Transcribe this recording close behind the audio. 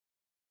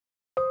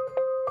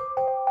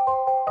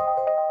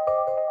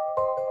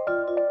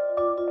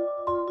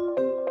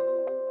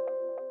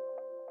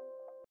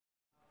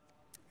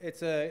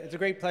It's a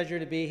great pleasure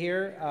to be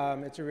here.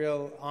 It's a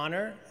real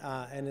honor,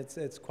 and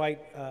it's quite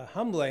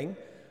humbling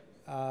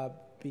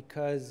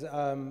because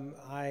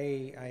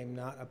I am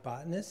not a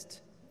botanist,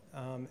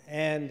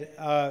 and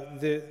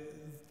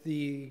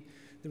the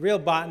real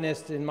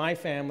botanist in my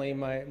family,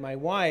 my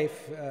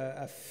wife,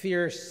 a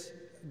fierce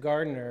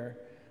gardener,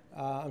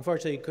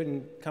 unfortunately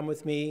couldn't come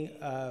with me,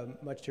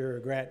 much to her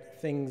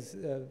regret. Things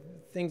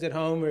at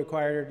home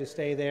required her to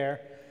stay there.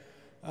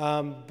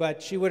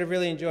 But she would have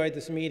really enjoyed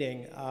this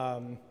meeting.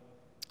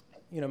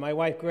 You know, my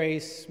wife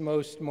Grace,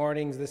 most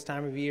mornings this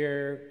time of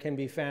year, can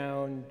be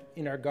found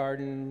in our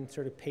garden,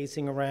 sort of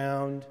pacing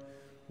around,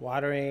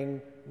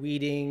 watering,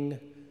 weeding,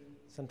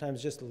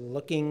 sometimes just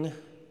looking.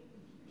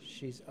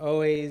 She's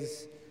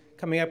always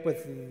coming up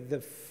with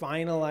the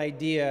final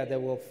idea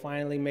that will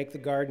finally make the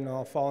garden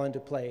all fall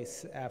into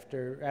place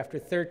after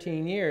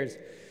 13 years.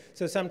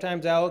 So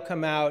sometimes I'll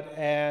come out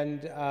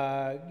and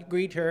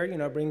greet her, you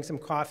know, bring some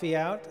coffee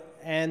out,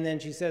 and then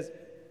she says,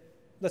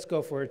 let's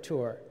go for a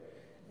tour.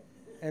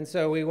 And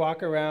so we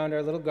walk around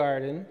our little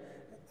garden,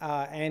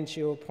 and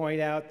she will point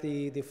out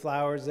the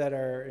flowers that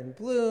are in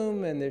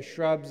bloom, and the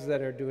shrubs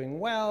that are doing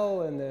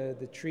well, and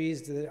the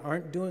trees that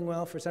aren't doing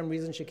well for some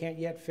reason she can't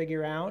yet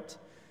figure out.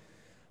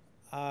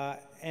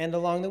 And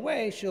along the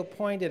way, she'll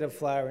point at a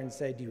flower and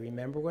say, do you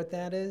remember what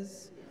that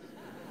is?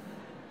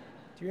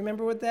 Do you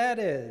remember what that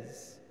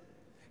is?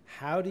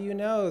 How do you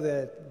know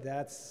that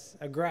that's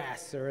a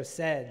grass or a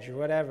sedge or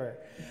whatever?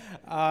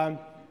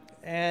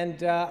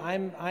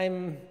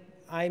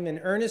 I'm an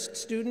earnest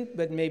student,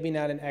 but maybe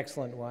not an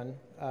excellent one.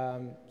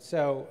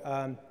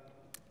 In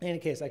any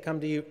case, I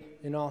come to you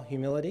in all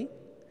humility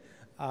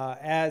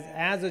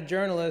as a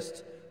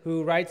journalist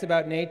who writes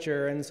about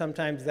nature, and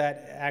sometimes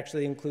that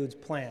actually includes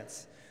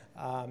plants.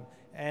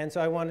 And so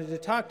I wanted to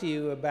talk to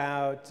you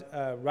about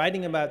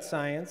writing about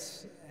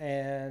science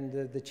and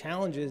the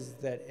challenges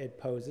that it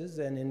poses,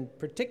 and in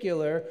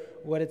particular,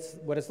 what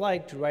it's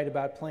like to write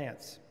about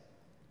plants.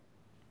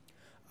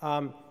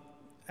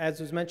 As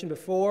was mentioned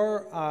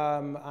before,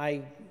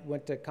 I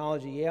went to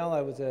college at Yale.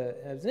 I was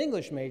an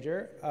English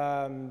major.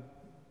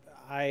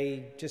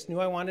 I just knew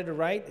I wanted to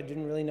write. I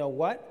didn't really know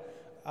what.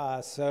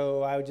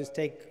 So I would just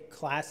take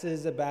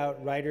classes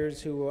about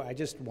writers who I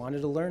just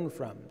wanted to learn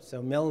from.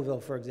 So Melville,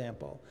 for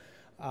example.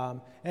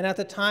 And at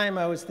the time,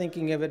 I was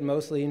thinking of it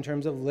mostly in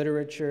terms of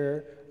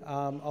literature,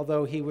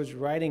 although he was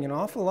writing an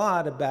awful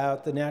lot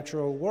about the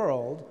natural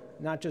world,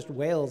 not just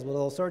whales, but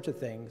all sorts of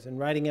things, and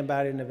writing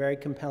about it in a very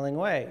compelling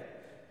way.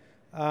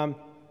 I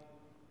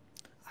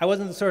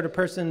wasn't the sort of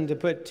person to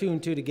put two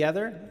and two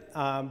together,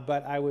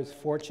 but I was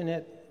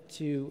fortunate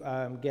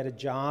to get a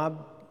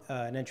job,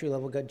 an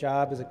entry-level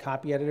job as a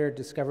copy editor at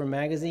Discover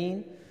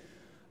magazine,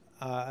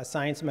 a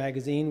science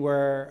magazine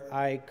where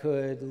I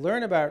could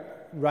learn about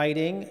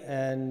writing,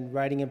 and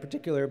writing in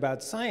particular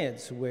about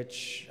science,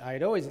 which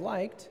I'd always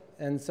liked,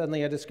 and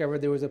suddenly I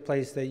discovered there was a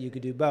place that you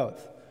could do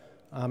both.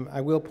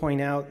 I will point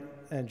out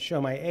and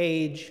show my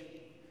age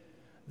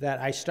that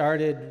I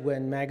started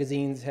when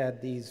magazines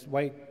had these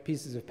white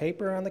pieces of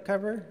paper on the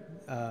cover.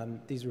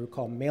 These were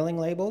called mailing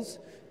labels,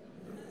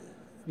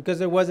 because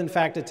there was in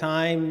fact a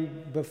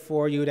time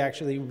before you would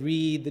actually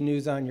read the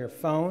news on your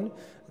phone.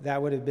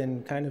 That would have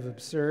been kind of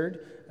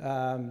absurd.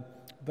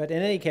 But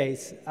in any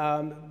case,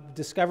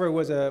 Discover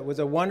was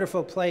a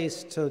wonderful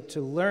place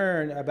to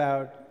learn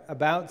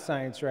about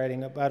science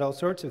writing, about all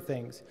sorts of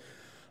things.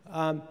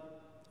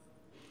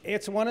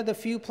 It's one of the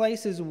few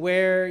places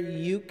where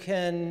you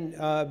can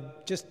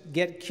just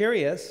get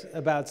curious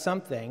about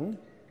something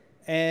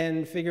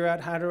and figure out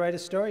how to write a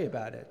story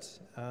about it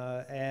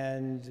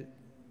and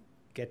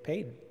get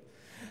paid.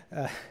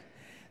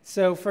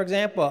 So, for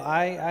example,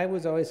 I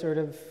was always sort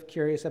of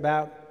curious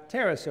about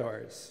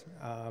pterosaurs.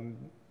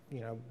 You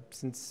know,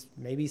 since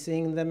maybe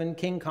seeing them in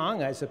King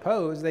Kong, I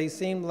suppose, they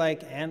seemed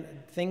like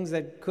things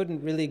that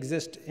couldn't really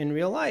exist in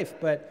real life.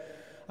 But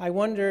I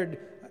wondered,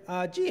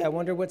 gee, I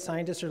wonder what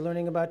scientists are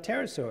learning about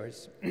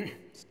pterosaurs.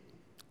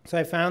 So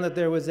I found that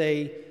there was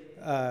a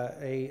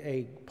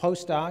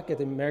postdoc at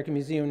the American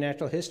Museum of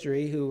Natural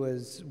History who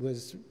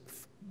was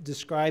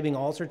describing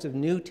all sorts of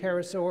new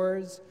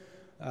pterosaurs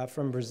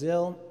from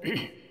Brazil.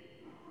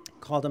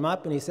 Called him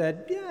up and he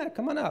said, yeah,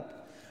 come on up.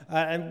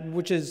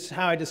 Which is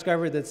how I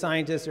discovered that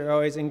scientists are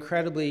always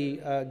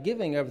incredibly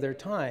giving of their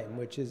time,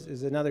 which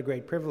is another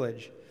great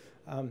privilege.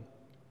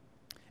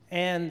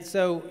 And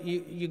so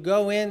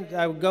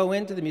I would go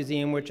into the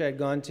museum, which I'd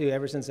gone to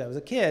ever since I was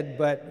a kid,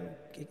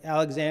 but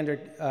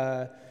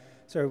Alexander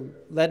sort of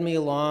led me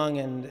along,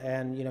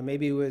 and you know,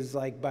 maybe it was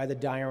like by the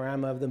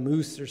diorama of the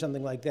moose or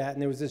something like that,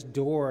 and there was this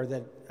door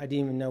that I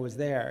didn't even know was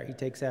there. He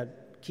takes out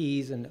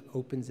keys and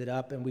opens it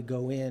up, and we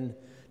go in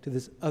to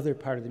this other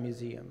part of the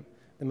museum,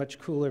 the much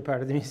cooler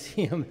part of the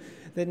museum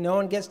that no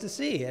one gets to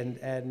see.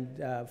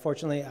 And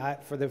fortunately,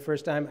 for the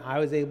first time, I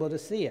was able to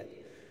see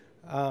it.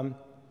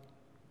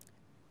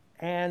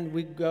 And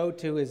we go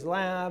to his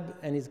lab,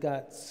 and he's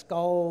got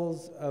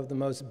skulls of the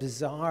most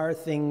bizarre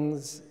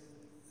things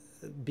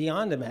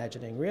beyond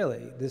imagining,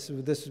 really.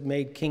 This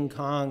made King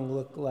Kong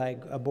look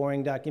like a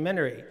boring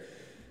documentary.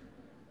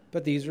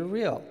 but these are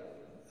real.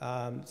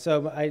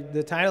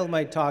 The title of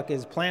my talk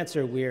is Plants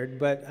Are Weird,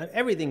 but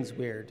everything's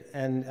weird,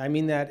 and I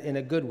mean that in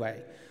a good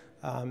way.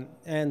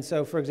 And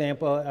so, for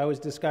example, I was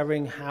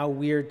discovering how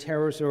weird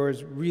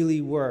pterosaurs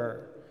really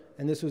were,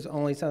 and this was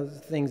only some of the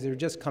things that were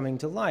just coming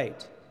to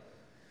light.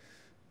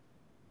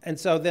 And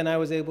so then I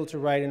was able to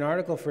write an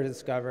article for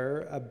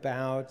Discover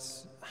about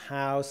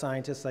how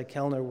scientists like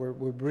Kellner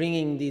were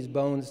bringing these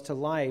bones to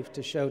life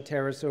to show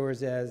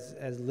pterosaurs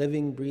as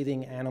living,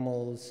 breathing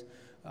animals,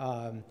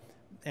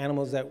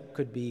 animals that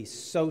could be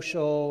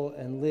social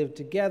and live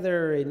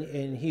together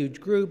in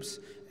huge groups,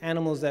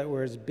 animals that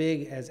were as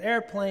big as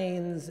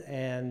airplanes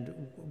and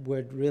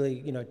would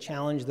really,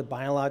 challenge the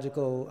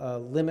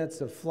biological limits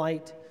of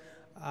flight.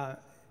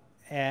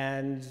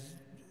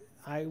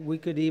 We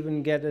could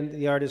even get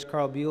the artist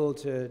Carl Buell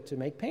to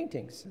make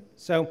paintings.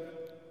 So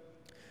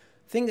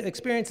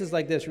experiences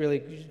like this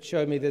really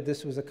showed me that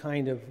this was a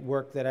kind of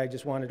work that I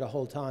just wanted to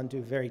hold on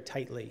to very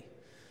tightly.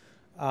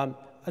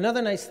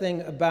 Another nice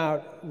thing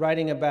about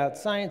writing about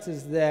science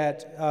is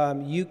that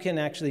you can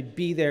actually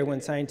be there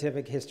when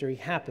scientific history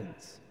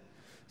happens.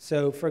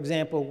 So, for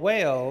example,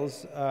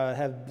 whales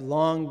have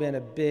long been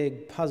a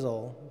big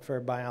puzzle for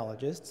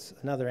biologists,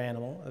 another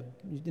animal.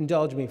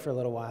 Indulge me for a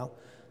little while.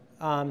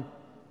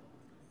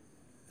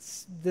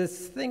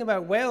 This thing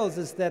about whales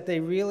is that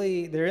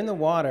they're in the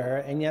water,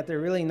 and yet they're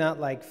really not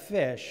like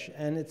fish,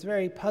 and it's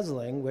very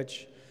puzzling,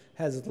 which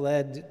has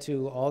led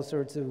to all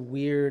sorts of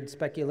weird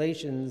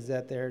speculations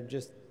that they're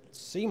just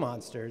sea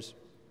monsters.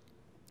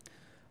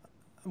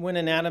 When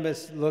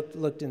anatomists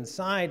looked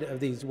inside of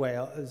these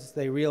whales,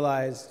 they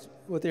realized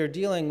what they were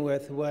dealing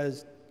with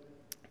was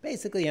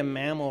basically a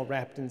mammal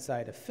wrapped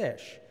inside a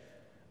fish,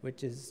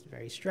 which is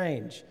very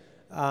strange.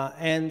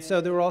 And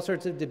so there were all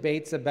sorts of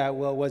debates about,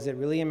 well, was it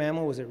really a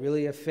mammal? Was it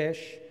really a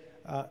fish?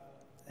 What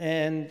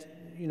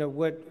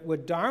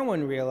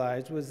Darwin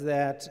realized was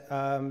that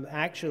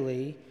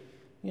actually,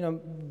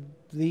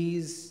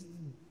 these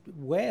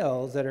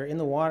whales that are in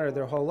the water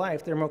their whole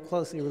life, they're more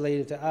closely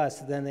related to us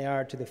than they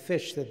are to the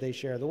fish that they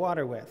share the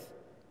water with.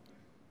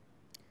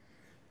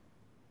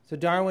 So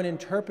Darwin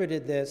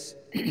interpreted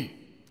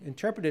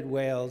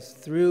whales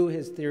through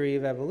his theory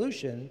of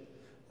evolution,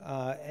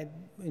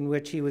 in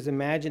which he was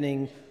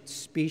imagining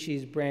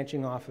species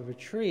branching off of a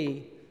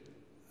tree,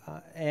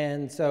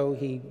 and so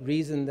he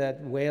reasoned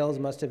that whales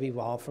must have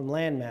evolved from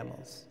land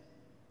mammals.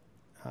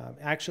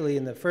 Actually,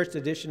 in the first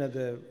edition of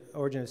The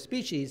Origin of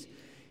Species,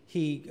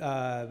 he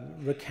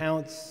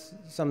recounts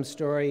some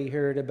story he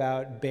heard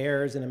about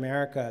bears in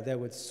America that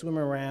would swim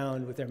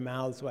around with their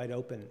mouths wide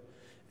open,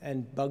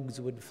 and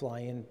bugs would fly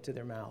into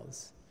their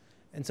mouths.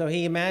 And so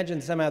he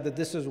imagined somehow that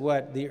this is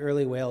what the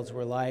early whales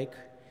were like.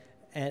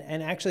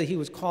 And actually, he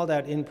was called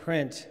out in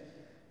print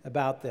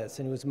about this,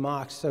 and he was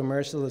mocked so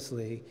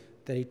mercilessly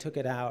that he took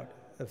it out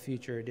of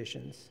future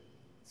editions.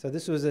 So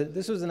this was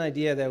an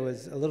idea that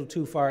was a little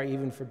too far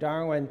even for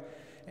Darwin,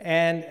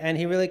 and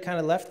he really kind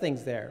of left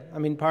things there. I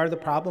mean, part of the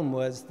problem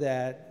was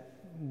that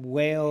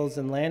whales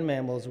and land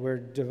mammals were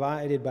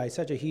divided by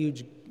such a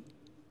huge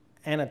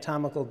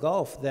anatomical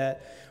gulf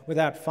that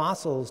without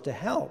fossils to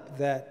help,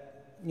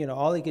 that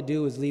all he could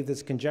do was leave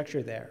this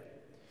conjecture there.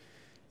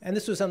 And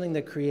this was something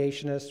that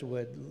creationists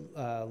would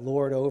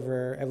lord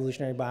over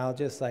evolutionary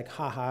biologists, like,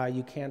 haha,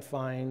 you can't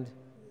find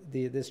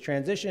this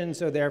transition,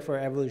 so therefore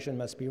evolution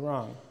must be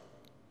wrong.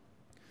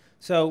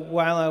 So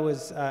while I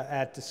was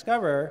at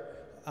Discover,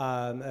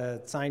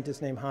 a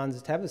scientist named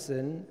Hans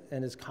Teveson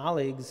and his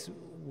colleagues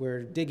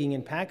were digging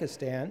in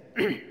Pakistan,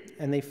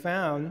 and they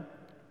found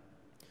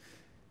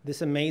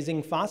this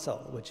amazing fossil,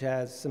 which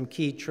has some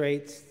key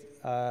traits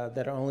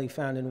that are only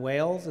found in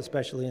whales,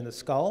 especially in the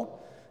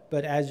skull.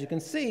 But as you can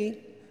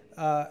see,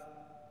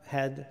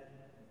 had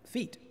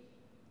feet.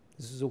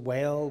 This is a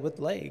whale with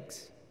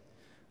legs.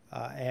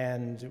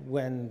 And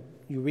when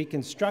you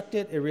reconstruct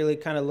it, it really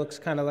kind of looks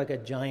kind of like a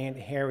giant,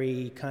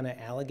 hairy kind of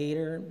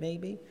alligator,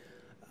 maybe.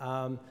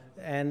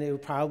 And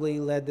it probably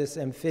led this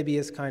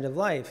amphibious kind of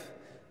life.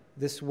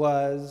 This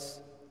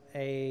was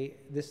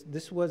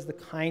the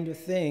kind of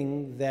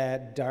thing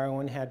that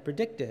Darwin had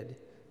predicted.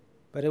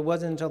 But it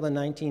wasn't until the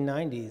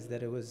 1990s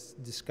that it was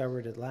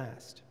discovered at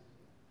last.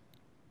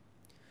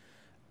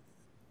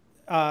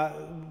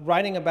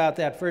 Writing about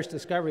that first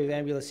discovery of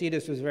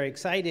Ambulocetus was very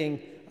exciting.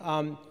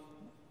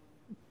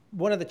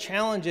 One of the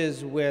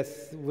challenges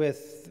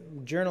with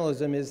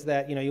journalism is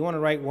that you want to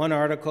write one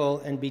article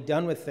and be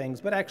done with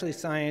things, but actually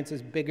science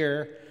is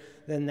bigger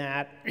than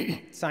that.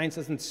 Science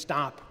doesn't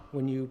stop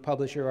when you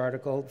publish your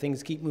article.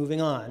 Things keep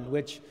moving on,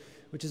 which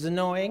is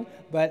annoying,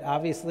 but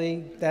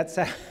obviously that's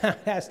how it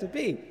has to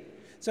be.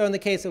 So in the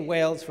case of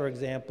whales, for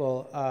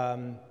example,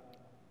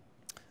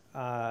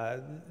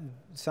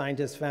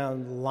 scientists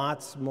found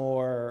lots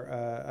more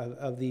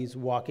of these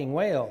walking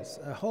whales,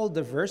 a whole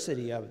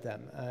diversity of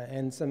them,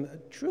 and some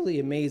truly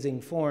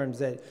amazing forms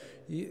that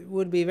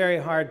would be very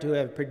hard to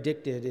have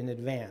predicted in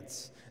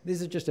advance.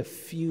 These are just a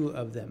few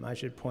of them, I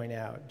should point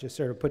out, just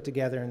sort of put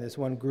together in this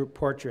one group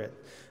portrait.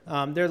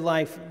 Their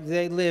life,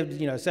 they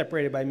lived,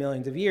 separated by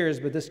millions of years,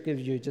 but this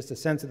gives you just a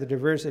sense of the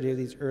diversity of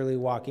these early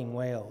walking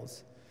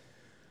whales.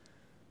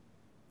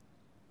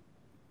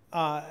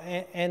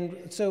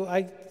 And so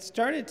I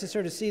started to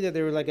sort of see that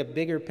there was like a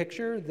bigger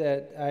picture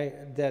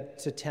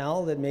to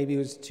tell that maybe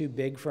was too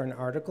big for an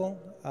article,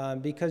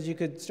 because you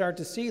could start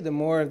to see the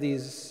more of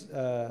these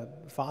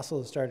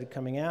fossils started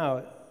coming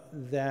out,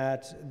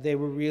 that they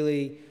were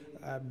really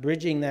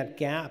bridging that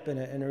gap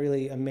in a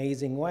really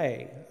amazing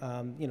way.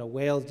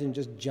 Whales didn't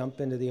just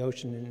jump into the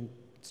ocean and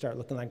start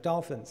looking like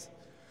dolphins.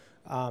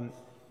 Some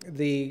of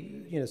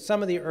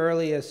the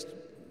earliest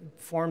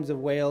forms of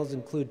whales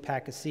include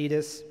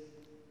Pachycetus.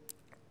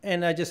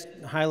 And I just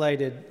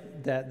highlighted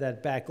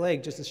that back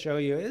leg just to show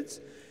you it's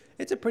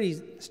a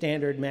pretty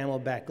standard mammal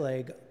back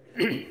leg.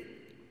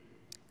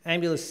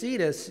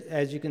 Ambulocetus,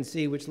 as you can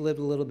see, which lived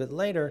a little bit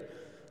later,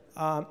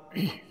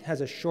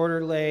 has a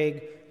shorter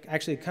leg,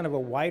 actually kind of a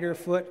wider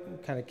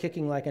foot, kind of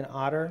kicking like an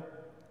otter.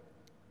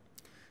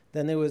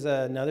 Then there was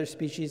another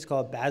species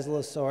called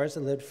Basilosaurus that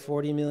lived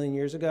 40 million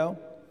years ago.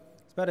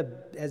 It's about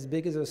as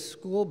big as a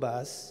school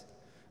bus,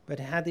 but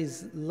it had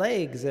these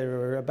legs that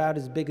were about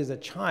as big as a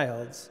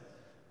child's.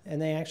 And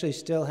they actually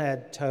still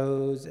had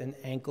toes and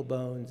ankle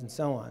bones and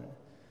so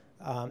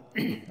on.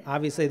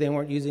 Obviously, they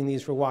weren't using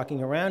these for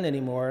walking around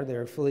anymore. They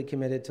were fully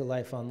committed to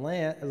life on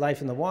land, life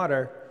in the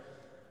water.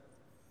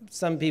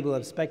 Some people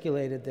have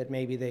speculated that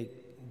maybe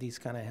these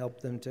kind of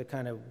helped them to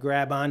kind of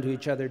grab onto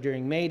each other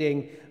during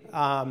mating.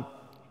 I'm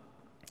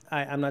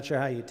not sure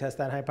how you test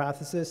that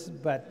hypothesis,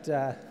 but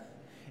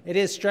it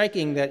is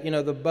striking that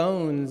the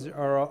bones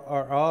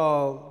are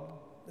all.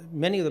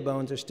 Many of the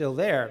bones are still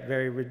there,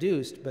 very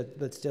reduced,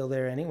 but still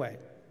there anyway.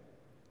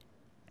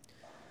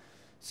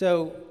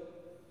 So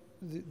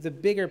the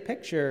bigger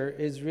picture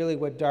is really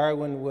what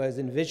Darwin was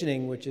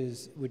envisioning, which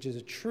is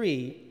a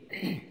tree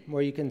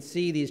where you can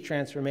see these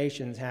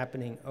transformations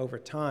happening over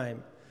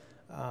time.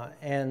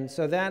 And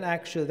so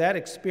that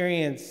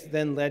experience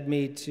then led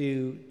me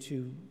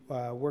to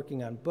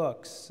working on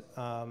books.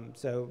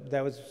 So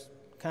that was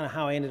kind of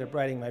how I ended up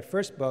writing my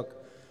first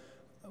book,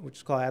 which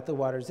is called At the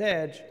Water's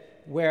Edge,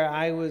 where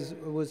I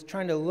was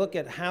trying to look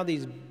at how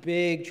these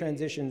big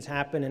transitions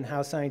happen and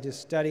how scientists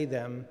study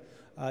them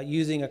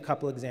using a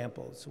couple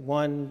examples.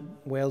 One,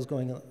 whales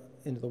going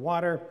into the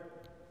water.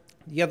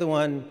 The other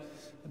one,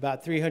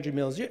 about 300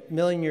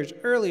 million years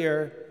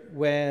earlier,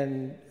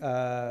 when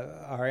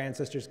our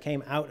ancestors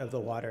came out of the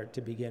water to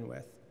begin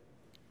with.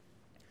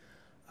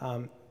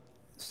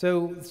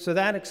 So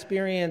that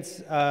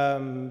experience,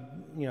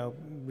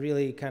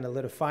 really kind of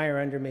lit a fire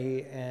under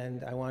me,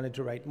 and I wanted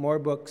to write more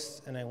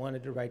books, and I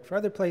wanted to write for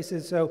other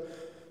places. So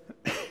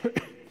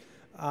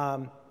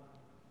I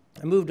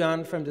moved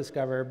on from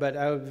Discover, but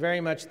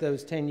very much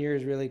those 10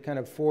 years really kind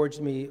of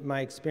forged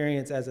my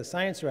experience as a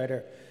science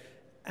writer.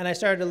 And I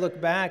started to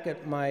look back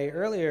at my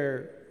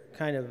earlier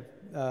kind of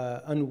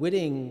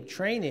unwitting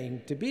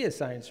training to be a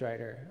science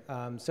writer.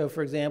 So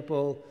for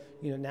example,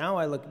 now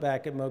I look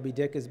back at Moby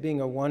Dick as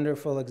being a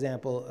wonderful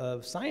example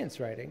of science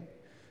writing.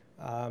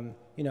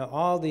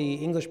 All the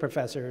English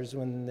professors,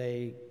 when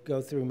they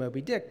go through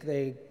Moby Dick,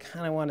 they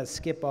kind of want to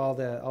skip all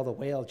the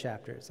whale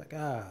chapters. Like,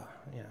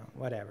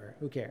 whatever,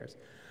 who cares?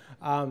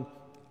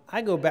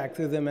 I go back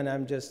through them and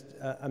I'm just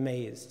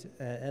amazed.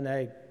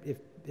 And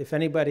if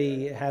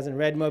anybody hasn't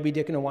read Moby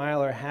Dick in a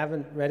while or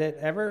haven't read it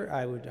ever,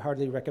 I would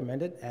hardly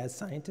recommend it as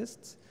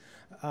scientists.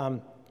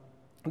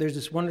 There's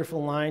this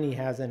wonderful line he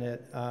has in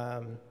it.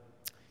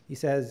 He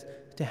says,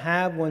 "To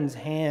have one's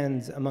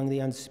hands among the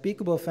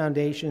unspeakable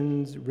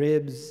foundations,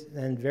 ribs,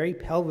 and very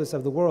pelvis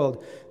of the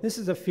world, this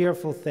is a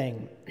fearful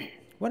thing.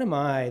 What am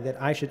I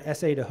that I should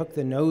essay to hook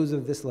the nose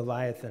of this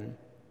Leviathan?"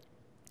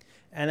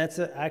 And that's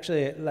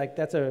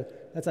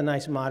a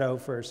nice motto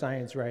for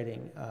science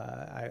writing,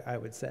 I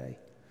would say.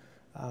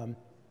 And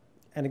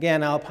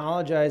again, I'll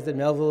apologize that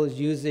Melville is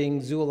using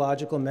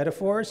zoological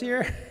metaphors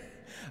here,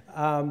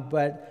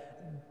 but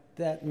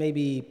that may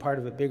be part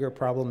of a bigger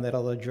problem that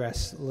I'll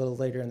address a little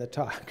later in the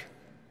talk.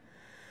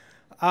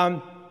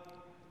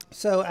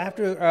 So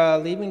after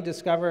leaving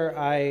Discover,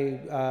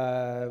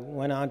 I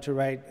went on to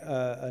write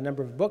a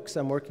number of books.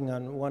 I'm working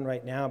on one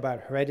right now about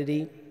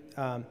heredity.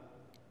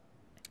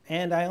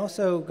 And I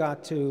also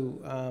got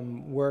to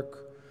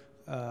work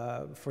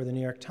for the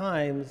New York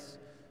Times,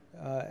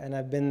 and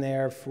I've been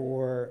there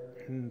for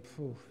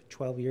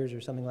 12 years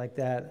or something like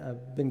that.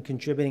 I've been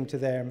contributing to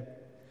them.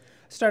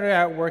 Started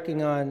out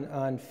working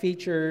on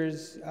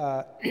features.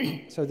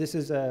 So this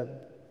is a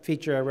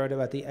feature I wrote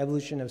about the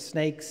evolution of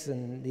snakes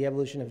and the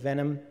evolution of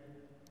venom.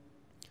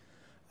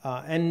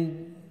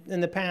 And in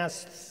the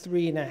past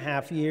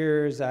 3.5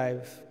 years,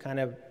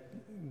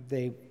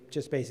 they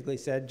just basically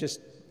said,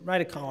 just write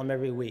a column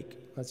every week.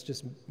 Let's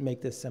just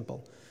make this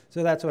simple.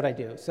 So that's what I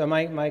do. So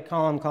my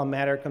column called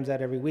Matter comes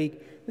out every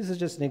week. This is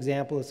just an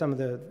example of some of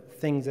the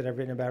things that I've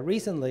written about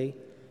recently.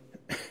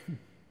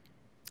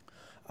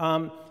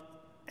 And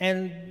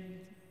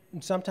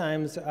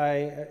sometimes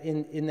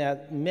in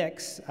that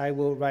mix, I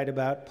will write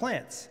about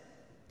plants.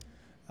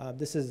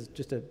 This is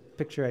just a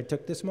picture I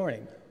took this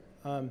morning.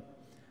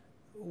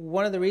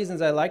 One of the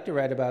reasons I like to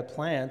write about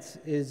plants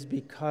is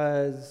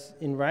because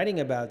in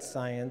writing about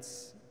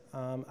science,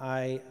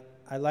 I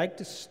like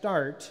to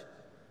start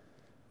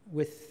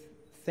with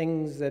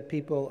things that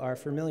people are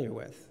familiar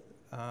with.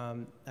 I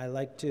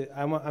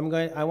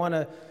want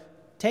to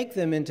take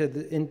them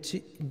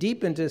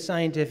deep into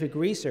scientific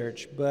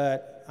research,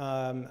 but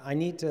I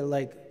need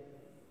to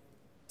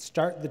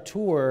start the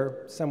tour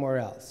somewhere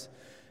else.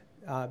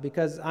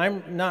 Because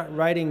I'm not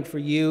writing for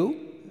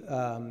you.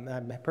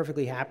 I'm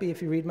perfectly happy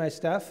if you read my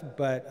stuff,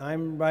 but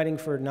I'm writing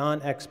for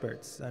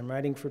non-experts. I'm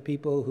writing for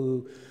people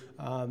who,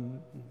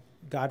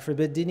 God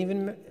forbid, didn't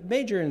even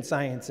major in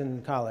science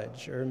in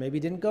college, or maybe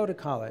didn't go to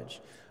college.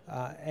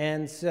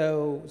 And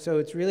so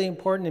it's really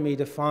important to me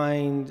to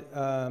find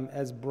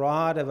as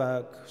broad of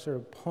a sort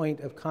of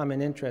point of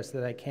common interest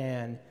that I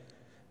can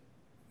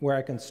where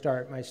I can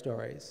start my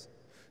stories.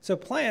 So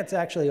plants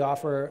actually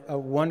offer a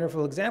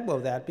wonderful example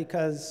of that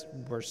because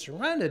we're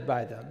surrounded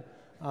by them.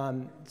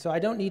 So I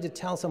don't need to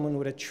tell someone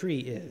what a tree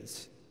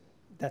is.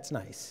 That's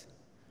nice.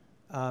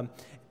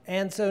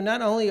 And so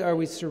not only are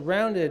we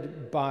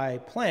surrounded by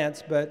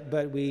plants,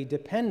 but we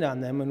depend on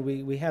them, and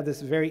we have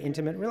this very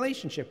intimate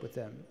relationship with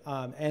them.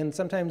 And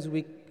sometimes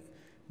we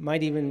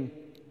might even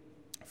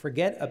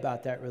forget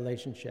about that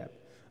relationship.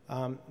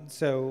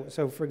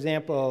 So for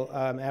example,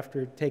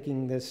 after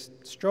taking this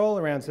stroll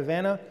around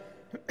Savannah,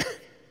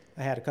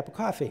 I had a cup of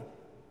coffee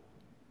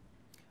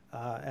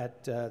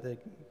at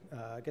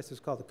I guess it's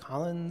called the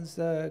Collins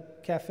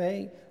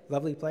Cafe,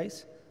 lovely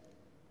place.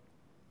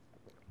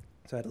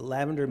 So I had a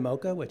lavender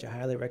mocha, which I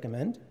highly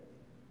recommend.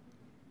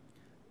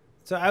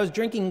 So I was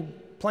drinking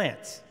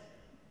plants,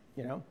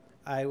 you know.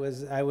 I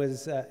was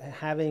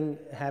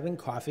having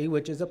coffee,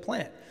 which is a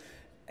plant,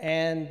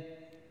 and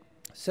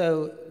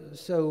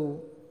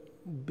so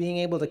being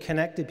able to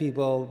connect to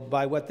people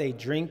by what they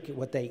drink,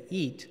 what they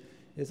eat,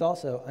 is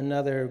also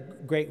another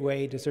great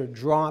way to sort of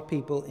draw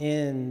people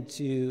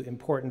into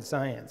important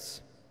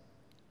science.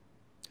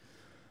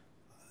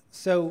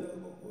 So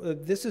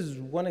this is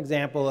one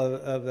example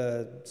of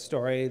a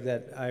story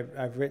that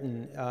I've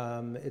written.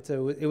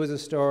 It was a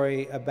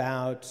story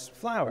about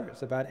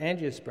flowers, about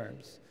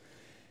angiosperms.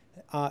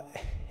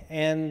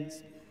 And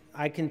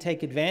I can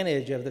take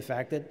advantage of the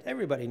fact that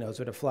everybody knows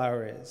what a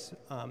flower is.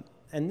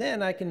 And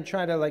then I can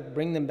try to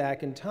bring them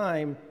back in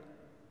time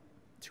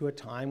to a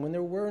time when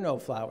there were no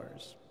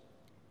flowers.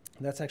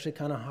 That's actually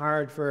kind of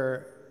hard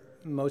for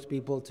most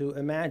people to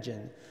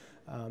imagine.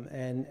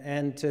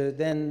 And to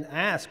then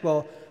ask,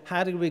 well,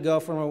 how did we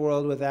go from a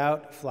world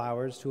without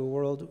flowers to a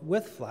world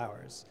with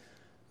flowers?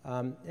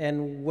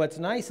 And what's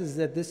nice is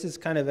that this is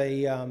kind of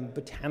a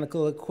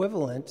botanical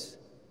equivalent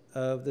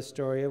of the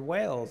story of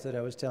whales that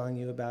I was telling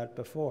you about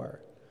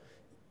before,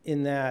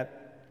 in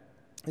that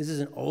this is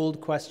an old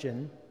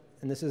question,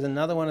 and this is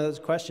another one of those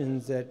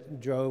questions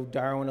that drove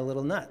Darwin a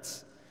little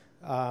nuts.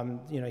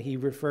 He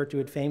referred to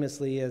it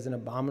famously as an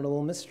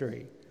abominable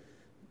mystery.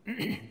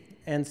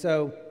 And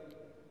so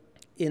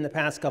in the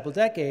past couple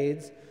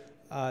decades,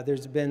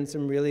 there's been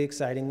some really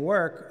exciting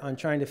work on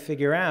trying to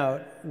figure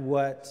out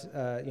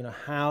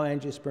how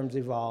angiosperms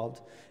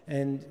evolved.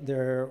 And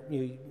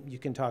you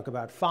can talk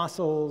about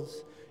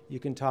fossils, you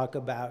can talk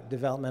about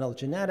developmental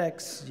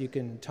genetics, you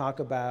can talk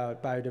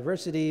about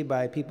biodiversity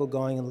by people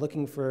going and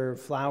looking for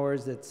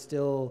flowers that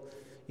still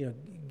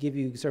give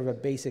you sort of a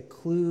basic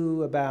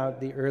clue about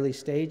the early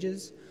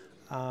stages.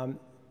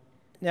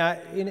 Now,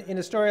 in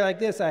a story like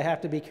this, I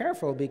have to be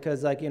careful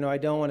because, I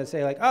don't want to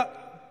say oh,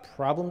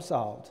 problem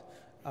solved.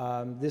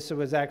 This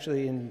was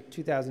actually in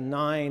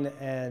 2009,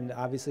 and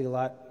obviously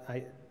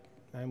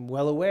I'm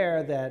well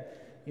aware that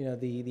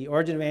the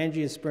origin of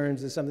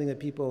angiosperms is something that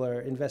people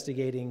are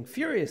investigating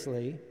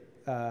furiously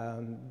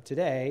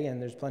today,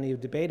 and there's plenty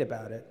of debate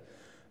about it.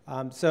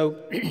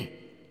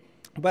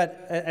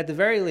 But at the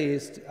very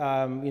least,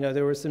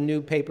 there were some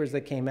new papers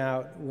that came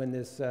out when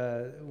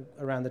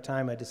around the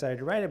time I decided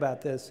to write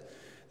about this,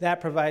 that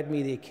provided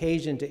me the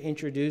occasion to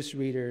introduce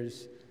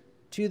readers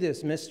to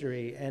this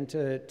mystery and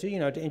to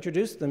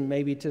introduce them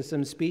maybe to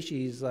some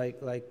species like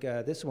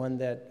this one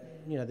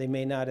that they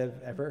may not have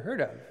ever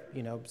heard of.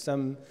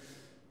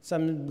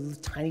 Some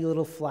tiny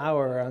little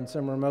flower on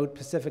some remote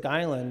Pacific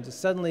island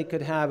suddenly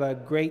could have a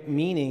great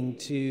meaning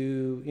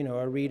to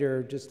a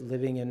reader just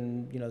living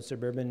in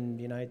suburban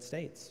United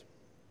States.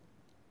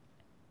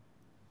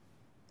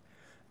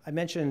 I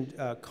mentioned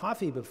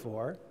coffee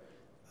before,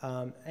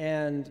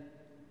 and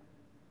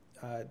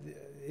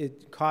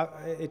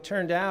it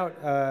turned out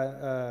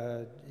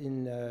a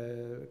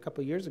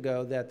couple years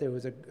ago that there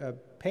was a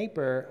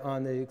paper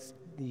on the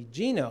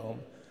genome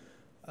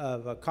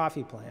of a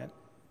coffee plant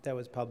that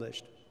was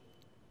published.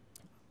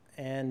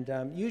 And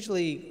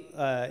usually,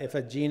 if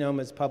a genome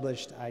is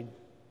published,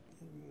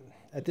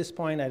 at this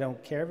point, I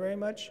don't care very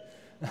much.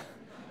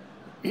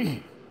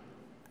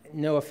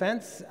 No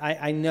offense.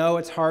 I know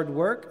it's hard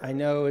work. I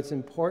know it's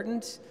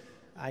important.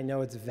 I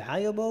know it's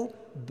valuable,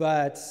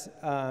 but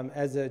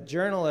as a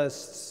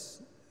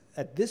journalist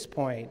at this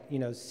point,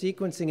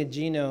 sequencing a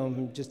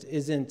genome just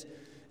isn't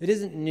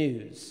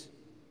news.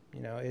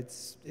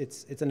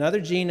 It's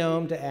another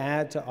genome to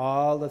add to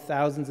all the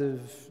thousands of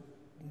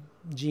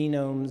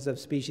genomes of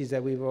species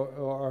that we've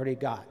already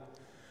got.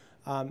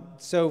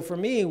 So for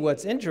me,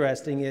 what's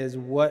interesting is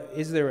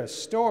is there a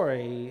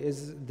story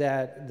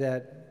that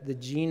the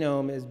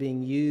genome is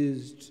being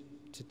used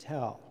to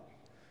tell?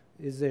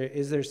 Is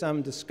there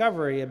some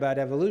discovery about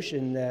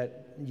evolution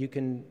that you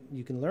can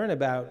learn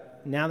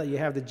about now that you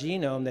have the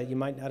genome that you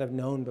might not have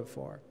known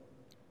before?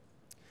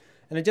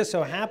 And it just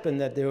so happened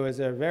that there was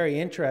a very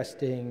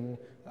interesting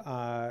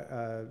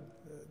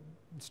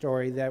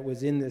story that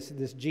was in this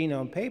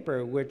genome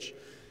paper, which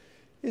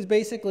is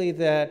basically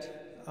that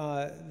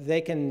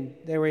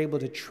they were able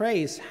to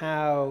trace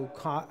how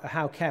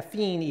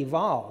caffeine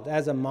evolved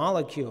as a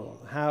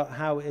molecule,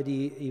 how it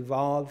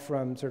evolved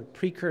from sort of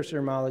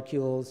precursor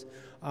molecules,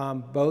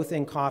 both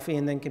in coffee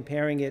and then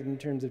comparing it in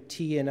terms of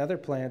tea and other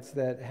plants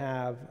that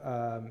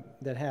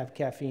have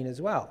caffeine as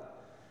well.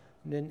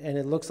 And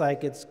it looks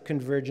like it's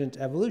convergent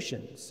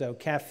evolution. So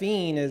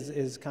caffeine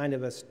is kind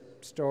of a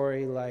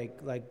story like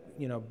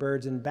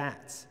birds and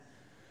bats.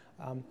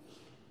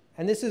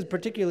 And this is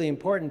particularly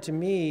important to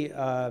me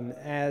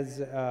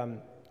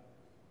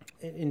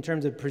in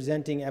terms of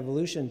presenting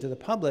evolution to the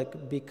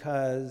public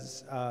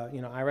because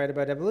I write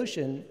about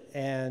evolution,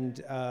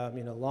 and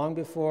long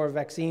before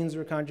vaccines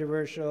were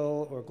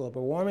controversial or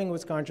global warming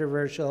was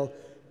controversial,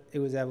 it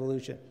was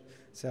evolution.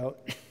 So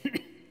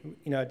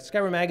at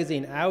Discover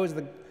Magazine, I was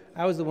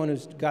the one who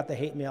got the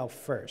hate mail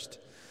first,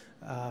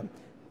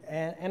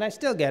 and I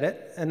still get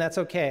it, and that's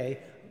okay.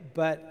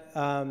 But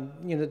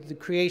the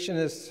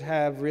creationists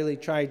have really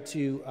tried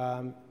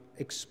to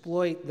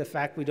exploit the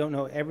fact we don't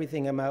know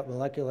everything about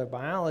molecular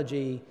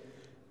biology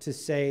to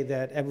say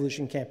that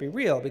evolution can't be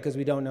real because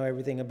we don't know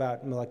everything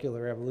about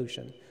molecular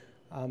evolution.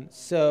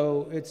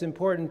 So it's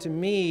important to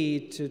me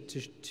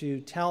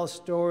to tell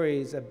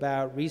stories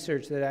about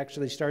research that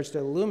actually starts to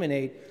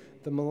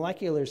illuminate the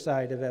molecular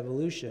side of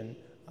evolution.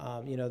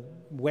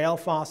 Whale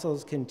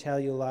fossils can tell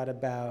you a lot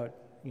about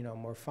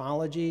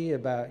morphology,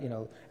 about,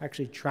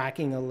 actually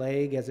tracking a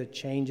leg as it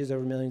changes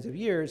over millions of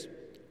years.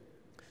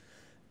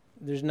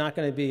 There's not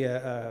going to be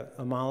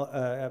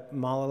a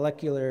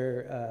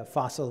molecular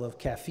fossil of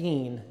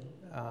caffeine,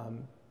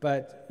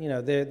 but,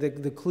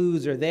 the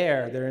clues are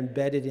there. They're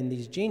embedded in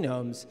these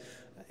genomes.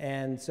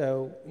 And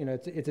so,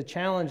 it's a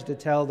challenge to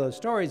tell those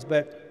stories,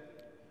 but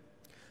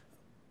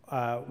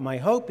my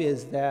hope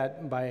is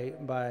that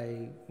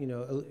by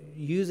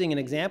using an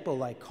example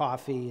like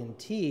coffee and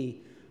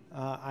tea,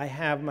 I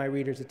have my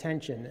readers'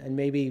 attention, and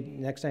maybe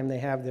next time they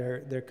have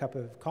their cup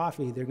of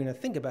coffee, they're going to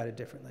think about it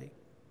differently.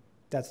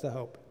 That's the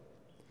hope.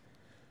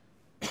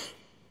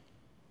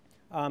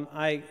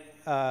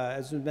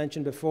 As was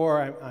mentioned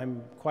before,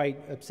 I'm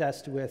quite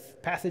obsessed with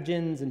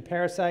pathogens and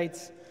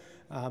parasites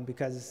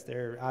because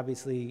they're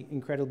obviously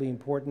incredibly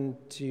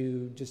important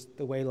to just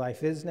the way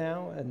life is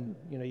now. And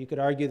you could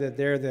argue that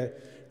they're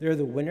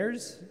the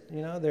winners.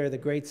 They're the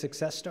great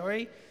success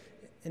story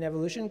in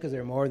evolution because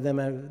there are more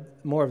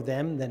of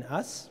them than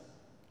us.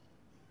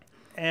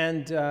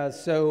 And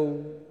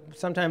so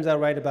sometimes I'll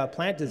write about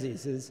plant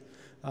diseases.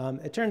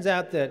 It turns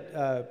out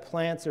that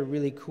plants are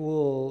really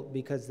cool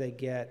because they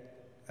get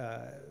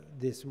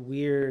this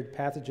weird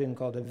pathogen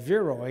called a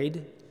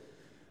viroid,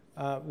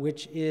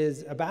 which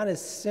is about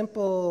as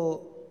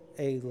simple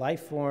a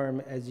life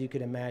form as you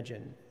could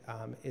imagine.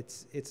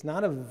 It's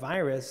not a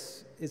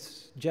virus,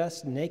 it's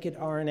just naked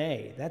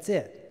RNA. That's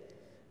it.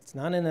 It's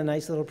not in a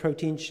nice little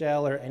protein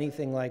shell or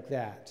anything like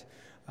that.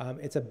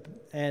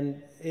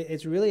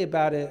 It's really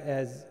about it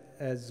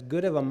as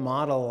good of a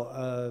model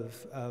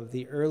of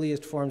the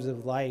earliest forms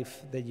of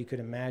life that you could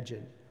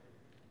imagine.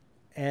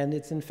 And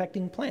it's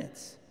infecting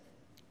plants.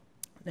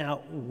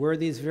 Now, were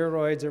these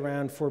viroids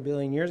around 4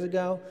 billion years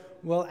ago?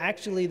 Well,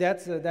 actually,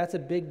 that's a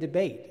big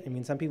debate. I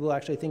mean, some people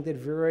actually think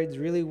that viroids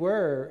really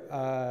were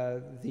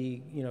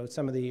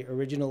some of the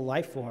original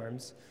life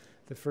forms,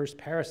 the first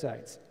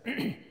parasites.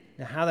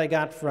 Now, how they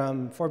got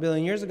from 4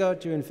 billion years ago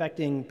to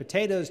infecting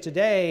potatoes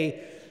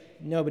today,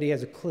 nobody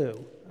has a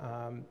clue.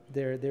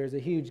 There's a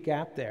huge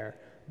gap there.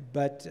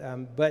 But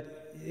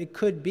it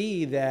could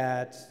be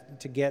that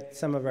to get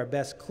some of our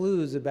best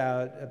clues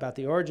about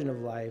the origin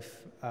of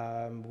life,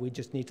 we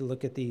just need to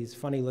look at these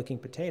funny-looking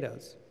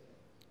potatoes.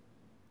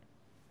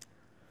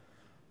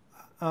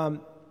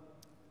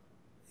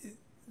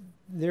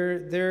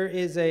 There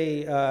is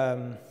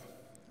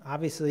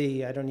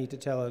obviously, I don't need to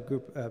tell a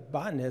group of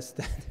botanists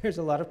that there's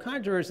a lot of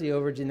controversy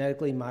over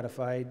genetically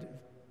modified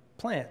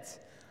plants.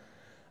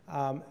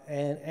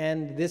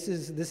 And this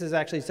is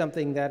actually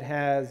something that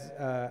has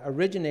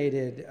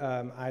originated,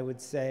 I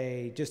would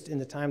say, just in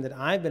the time that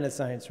I've been a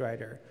science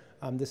writer.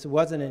 This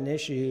wasn't an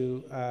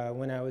issue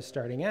when I was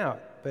starting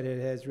out, but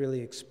it has really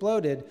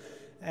exploded.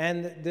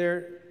 And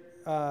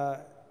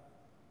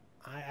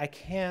I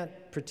can't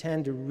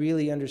pretend to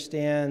really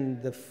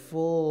understand the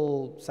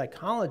full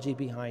psychology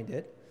behind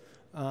it,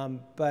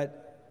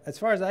 but as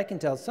far as I can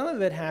tell, some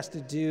of it has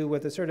to do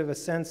with a sort of a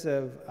sense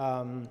of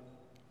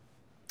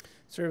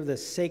sort of the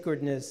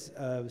sacredness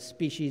of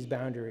species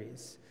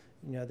boundaries.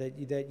 You know,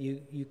 that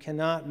you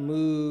cannot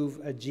move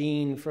a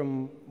gene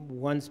from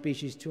one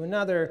species to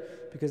another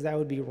because that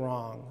would be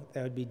wrong.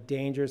 That would be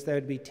dangerous. That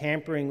would be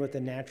tampering with the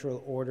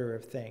natural order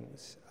of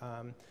things.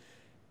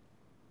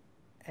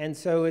 And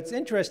so it's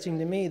interesting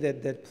to me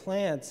that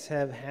plants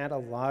have had a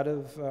lot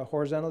of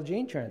horizontal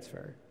gene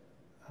transfer.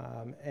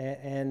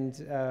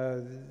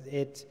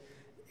 It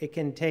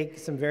can take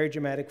some very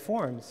dramatic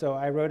forms. So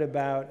I wrote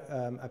about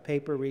a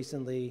paper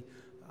recently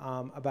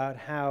about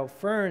how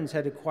ferns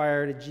had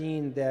acquired a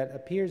gene that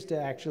appears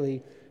to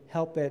actually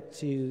help it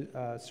to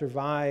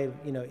survive,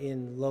 you know,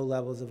 in low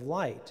levels of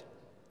light.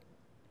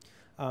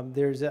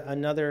 There's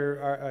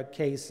another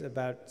case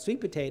about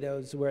sweet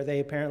potatoes where they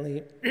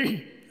apparently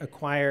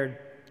acquired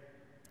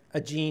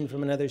a gene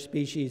from another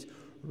species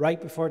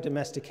right before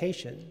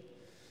domestication.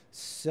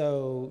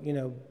 So, you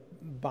know,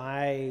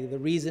 by the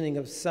reasoning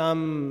of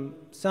some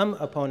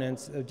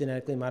opponents of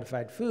genetically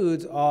modified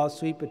foods, all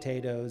sweet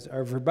potatoes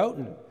are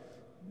verboten.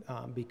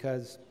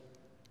 Because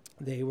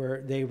they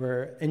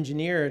were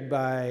engineered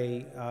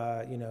by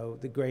you know,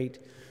 the great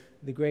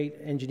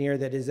engineer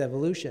that is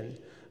evolution.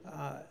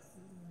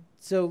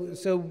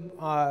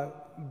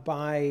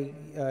 By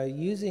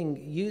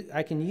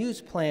I can use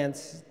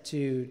plants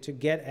to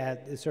get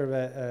at sort of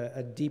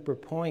a deeper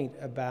point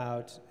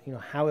about, you know,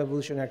 how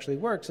evolution actually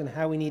works and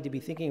how we need to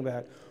be thinking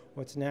about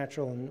what's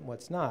natural and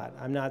what's not.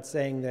 I'm not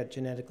saying that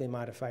genetically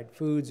modified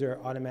foods are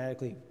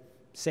automatically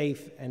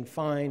safe and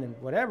fine and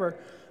whatever,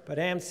 but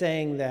I am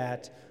saying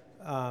that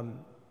I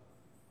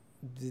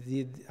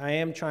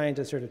am trying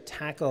to sort of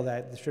tackle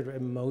that sort of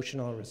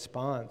emotional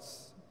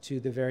response to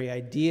the very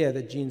idea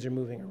that genes are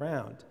moving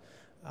around.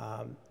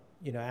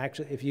 You know,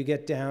 actually, if you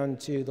get down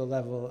to the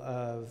level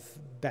of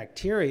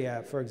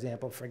bacteria, for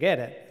example, forget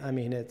it. I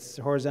mean, it's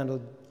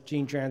horizontal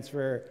gene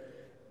transfer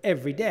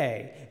every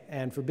day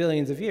and for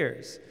billions of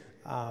years.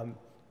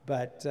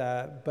 But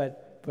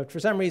for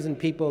some reason,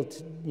 people,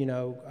 you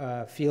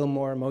know, feel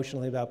more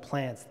emotionally about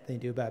plants than they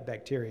do about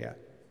bacteria.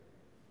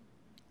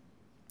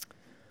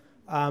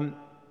 As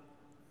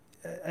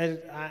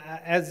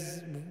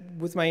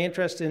with my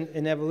interest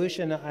in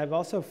evolution, I've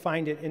also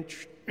find it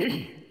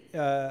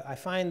I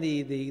find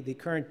the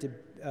current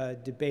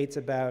debates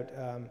about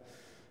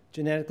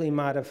genetically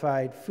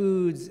modified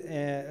foods,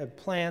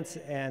 plants,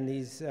 and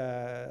these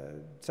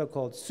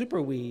so-called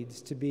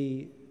superweeds to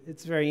be,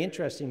 it's very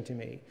interesting to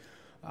me.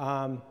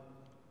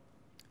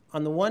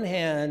 On the one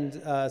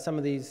hand, some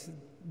of these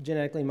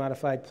genetically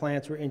modified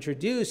plants were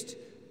introduced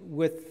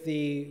with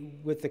the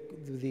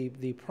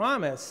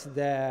promise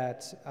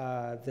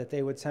that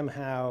they would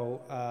somehow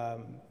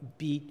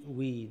beat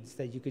weeds,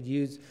 that you could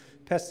use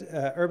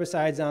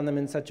herbicides on them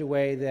in such a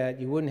way that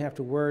you wouldn't have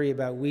to worry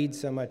about weeds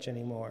so much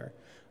anymore.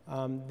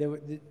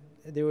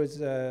 There was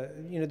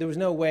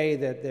no way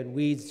that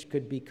weeds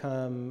could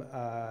become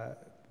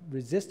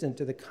resistant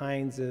to the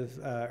kinds of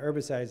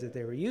herbicides that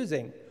they were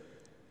using.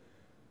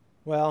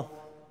 Well,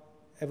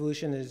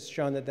 evolution has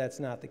shown that that's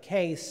not the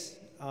case,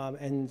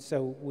 and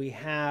so we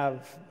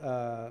have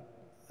a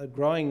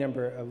growing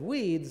number of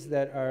weeds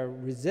that are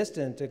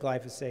resistant to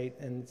glyphosate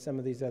and some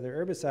of these other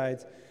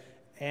herbicides,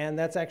 and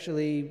that's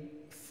actually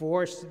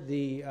forced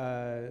the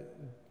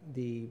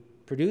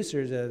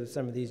producers of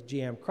some of these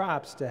GM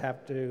crops to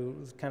have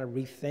to kind of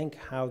rethink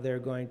how they're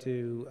going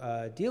to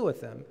deal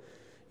with them.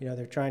 You know,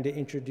 they're trying to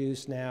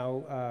introduce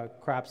now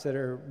crops that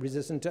are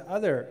resistant to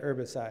other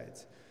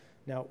herbicides.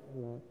 Now,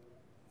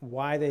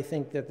 why they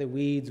think that the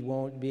weeds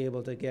won't be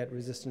able to get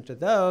resistant to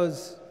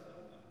those,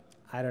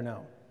 I don't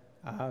know.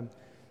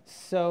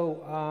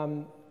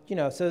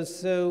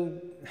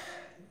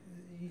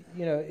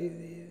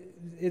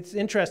 It's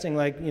interesting,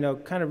 like, you know,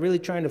 kind of really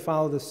trying to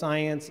follow the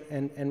science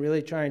and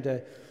really trying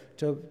to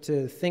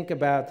think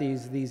about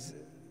these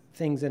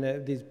things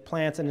in these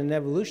plants in an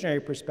evolutionary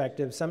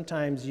perspective.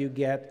 Sometimes you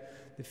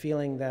get the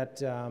feeling that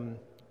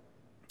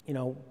you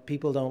know,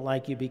 people don't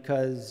like you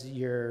because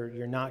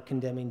you're not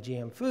condemning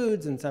GM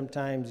foods, and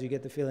sometimes you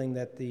get the feeling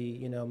that the,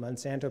 you know,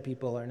 Monsanto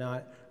people are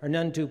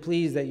none too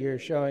pleased that you're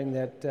showing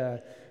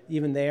that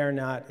even they are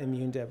not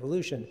immune to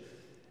evolution.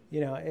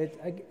 You know,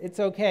 it's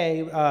okay.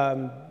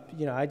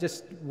 You know,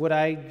 what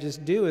I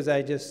just do is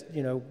I just,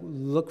 you know,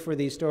 look for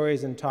these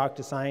stories and talk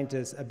to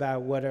scientists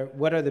about what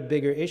are the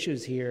bigger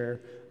issues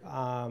here,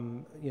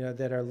 you know,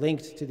 that are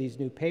linked to these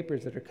new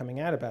papers that are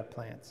coming out about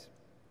plants.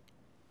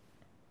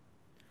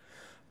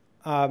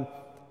 I'm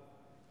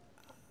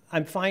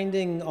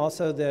finding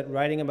also that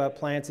writing about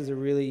plants is a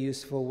really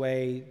useful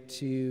way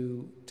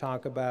to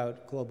talk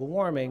about global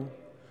warming.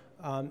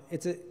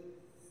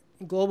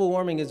 Global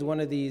warming is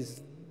one of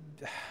these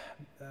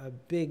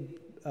big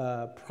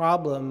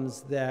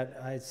problems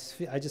that I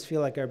just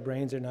feel like our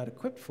brains are not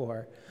equipped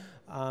for.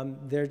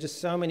 There are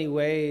just so many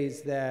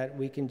ways that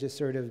we can just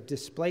sort of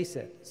displace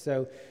it.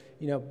 So,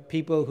 you know,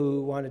 people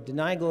who want to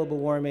deny global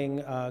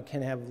warming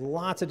can have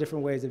lots of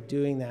different ways of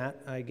doing that.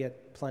 I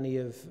get plenty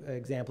of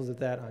examples of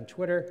that on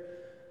Twitter.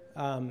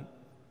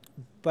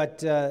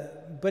 But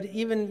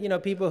even,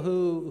 people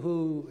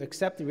who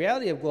accept the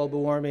reality of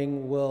global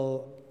warming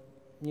will,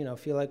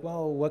 feel like,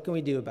 well, what can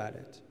we do about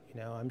it?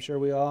 I'm sure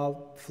we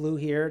all flew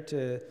here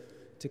to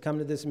come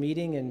to this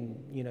meeting and,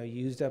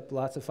 used up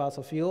lots of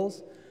fossil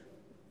fuels.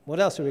 What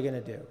else are we going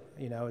to do?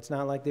 It's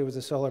not like there was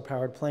a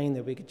solar-powered plane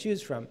that we could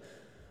choose from.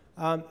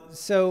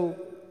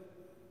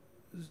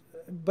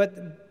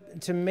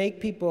 But to make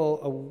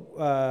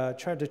people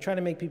try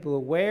to make people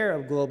aware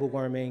of global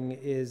warming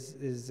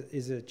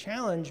is a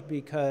challenge,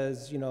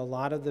 because a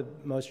lot of the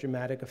most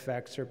dramatic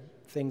effects are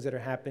things that are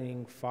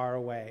happening far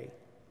away.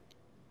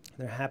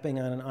 They're happening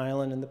on an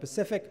island in the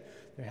Pacific.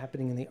 They're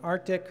happening in the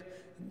Arctic,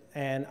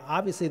 and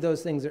obviously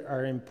those things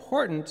are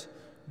important.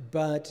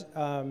 But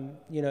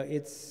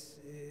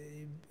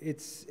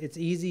it's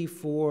easy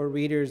for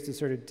readers to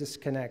sort of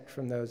disconnect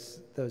from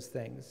those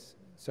things.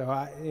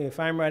 So if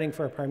I'm writing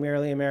for a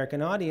primarily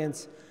American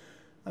audience,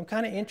 I'm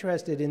kind of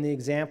interested in the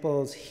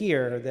examples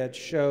here that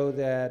show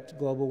that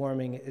global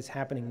warming is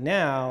happening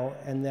now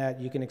and that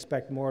you can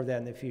expect more of that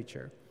in the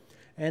future.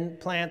 And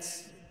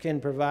plants can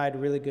provide a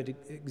really good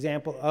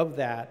example of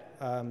that.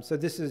 So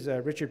this is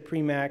Richard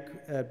Premack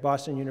at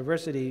Boston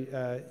University.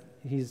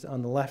 He's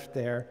on the left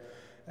there.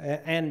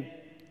 And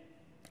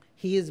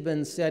he has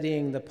been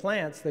studying the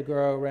plants that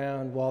grow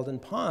around Walden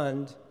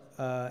Pond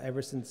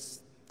ever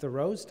since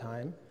Thoreau's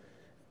time.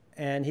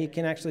 And he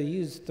can actually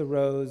use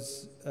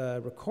Thoreau's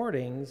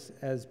recordings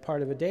as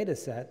part of a data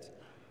set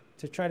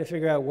to try to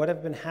figure out what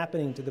have been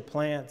happening to the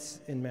plants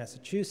in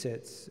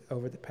Massachusetts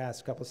over the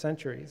past couple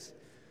centuries.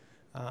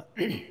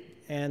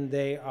 And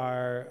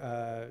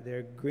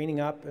they're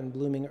greening up and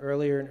blooming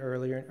earlier and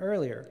earlier and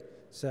earlier.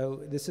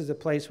 So this is a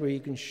place where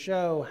you can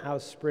show how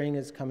spring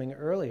is coming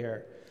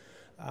earlier.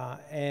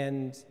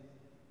 And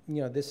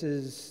this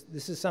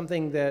is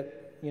something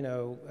that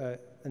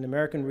an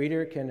American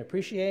reader can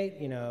appreciate.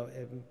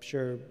 I'm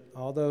sure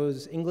all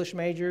those English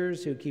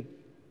majors who keep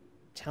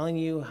telling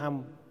you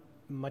how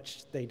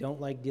much they don't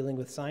like dealing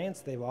with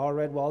science, they've all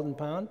read Walden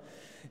Pond.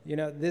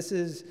 This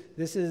is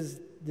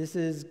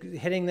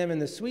hitting them in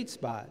the sweet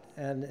spot,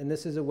 and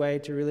this is a way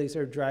to really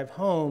sort of drive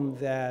home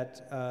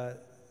that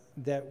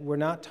that we're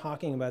not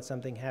talking about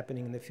something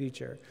happening in the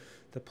future.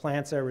 The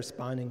plants are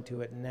responding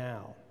to it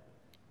now.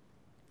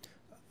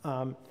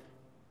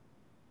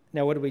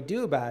 Now, what do we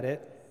do about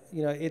it?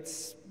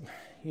 It's,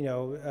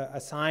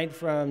 aside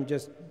from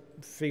just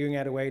figuring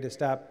out a way to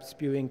stop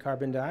spewing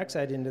carbon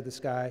dioxide into the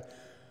sky,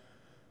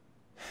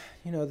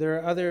 there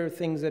are other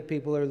things that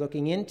people are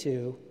looking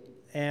into.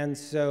 And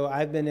so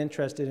I've been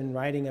interested in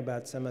writing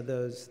about some of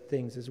those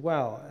things as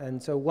well.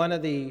 And so one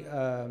of the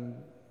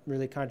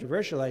really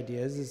controversial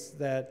ideas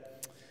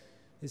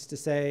is to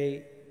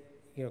say,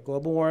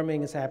 global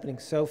warming is happening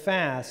so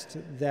fast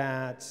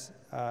that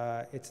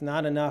it's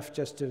not enough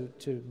just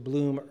to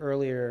bloom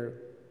earlier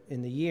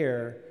in the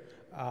year.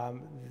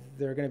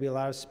 There are going to be a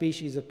lot of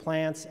species of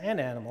plants and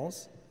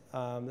animals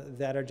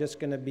that are just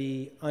going to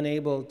be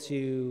unable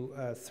to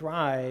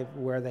thrive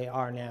where they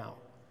are now.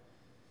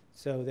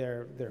 So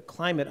their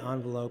climate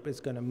envelope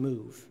is going to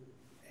move.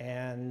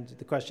 And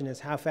the question is,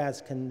 how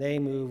fast can they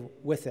move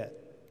with it?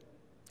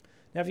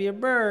 Now, if you're a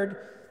bird,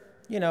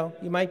 you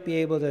might be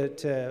able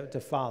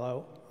to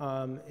follow.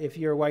 If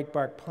you're a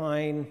white-bark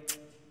pine,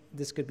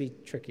 this could be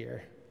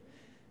trickier.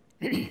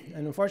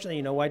 And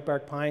unfortunately,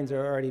 white-bark pines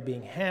are already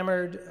being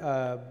hammered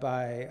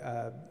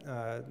by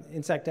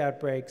insect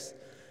outbreaks.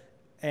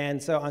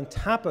 And so on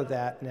top of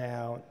that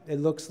now, it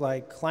looks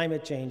like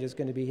climate change is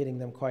going to be hitting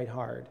them quite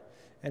hard.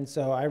 And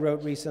so I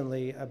wrote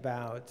recently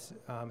about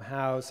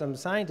how some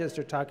scientists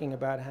are talking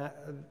about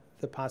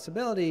the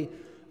possibility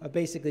of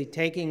basically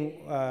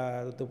taking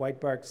the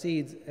white-bark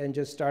seeds and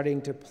just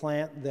starting to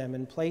plant them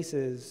in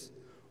places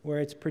where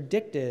it's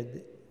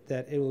predicted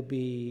that it will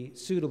be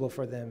suitable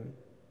for them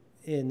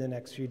in the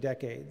next few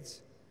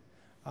decades.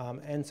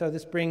 And so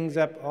this brings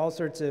up all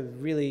sorts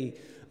of really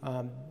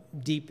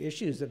deep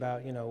issues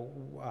about,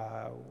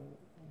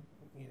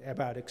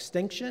 about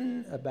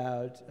extinction,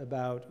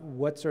 about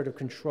what sort of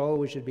control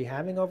we should be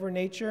having over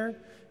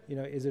nature.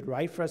 Is it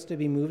right for us to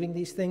be moving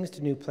these things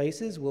to new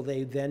places? Will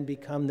they then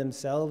become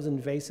themselves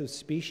invasive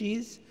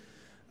species?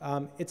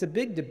 It's a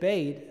big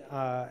debate,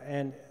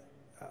 and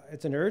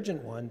it's an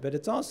urgent one, but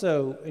it's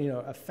also,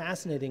 a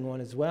fascinating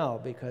one as well,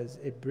 because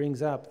it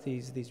brings up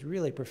these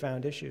really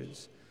profound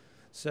issues.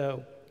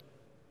 So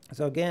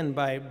again,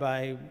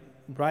 by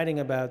writing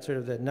about sort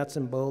of the nuts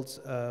and bolts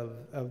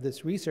of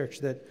this research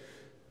that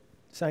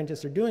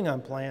scientists are doing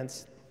on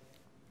plants,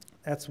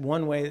 that's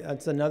one way.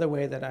 That's another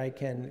way that I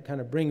can kind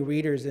of bring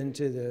readers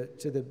into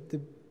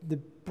the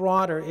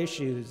broader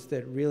issues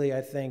that really,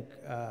 I think,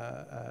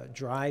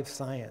 drive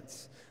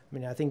science. I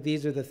mean, I think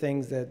these are the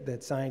things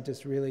that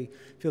scientists really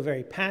feel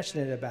very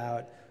passionate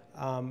about,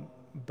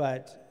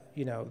 but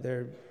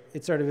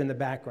it's sort of in the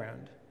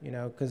background,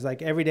 because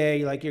like every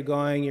day, like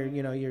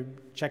you're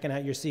checking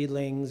out your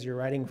seedlings, you're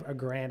writing a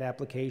grant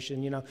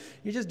application, you're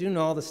just doing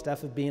all the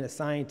stuff of being a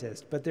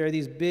scientist. But there are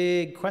these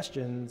big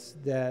questions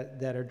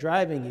that are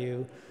driving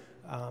you,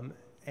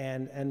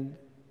 and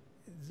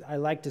I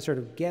like to sort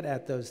of get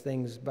at those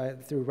things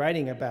through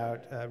writing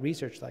about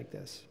research like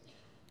this.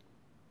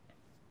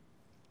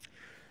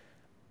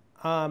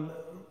 The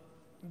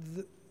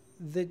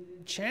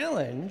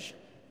challenge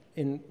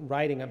in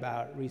writing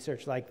about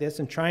research like this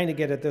and trying to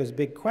get at those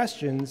big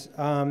questions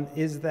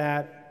is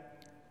that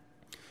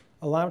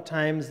a lot of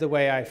times the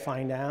way I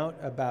find out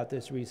about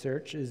this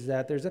research is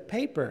that there's a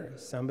paper.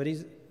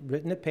 Somebody's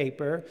written a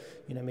paper.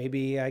 You know,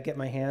 maybe I get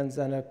my hands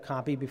on a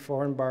copy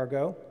before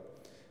embargo.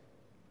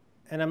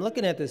 And I'm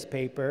looking at this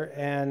paper,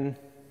 and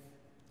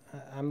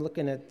I'm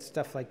looking at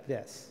stuff like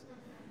this,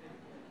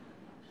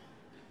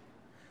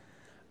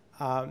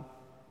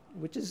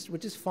 which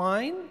is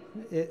fine,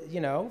 you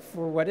know,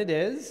 for what it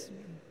is.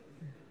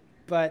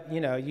 But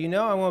you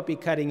know I won't be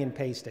cutting and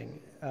pasting.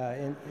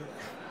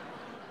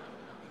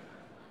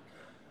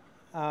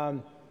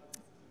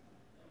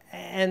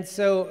 And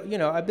so, you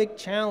know, a big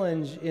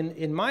challenge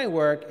in my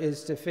work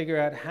is to figure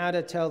out how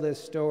to tell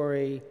this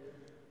story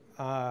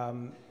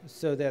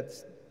so that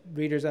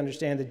readers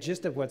understand the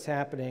gist of what's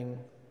happening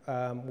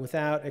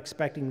without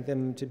expecting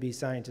them to be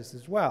scientists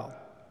as well.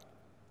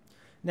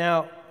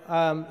 Now,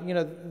 you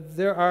know,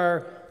 there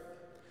are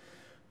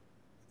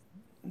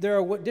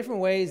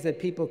different ways that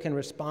people can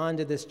respond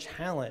to this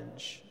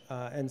challenge,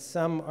 and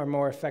some are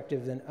more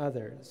effective than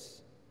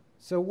others.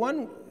 So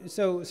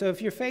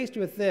if you're faced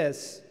with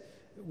this,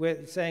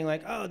 with saying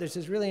like, oh, there's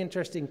this really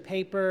interesting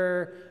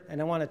paper, and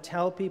I want to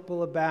tell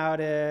people about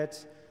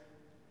it,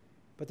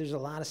 but there's a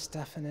lot of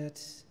stuff in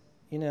it,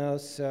 you know,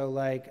 so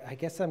like, I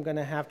guess I'm going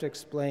to have to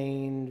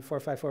explain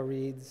 454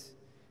 reads,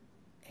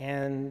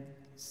 and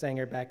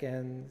Sanger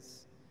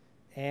backends,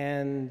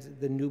 and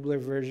the Nubler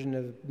version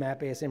of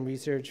MapASM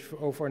research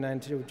for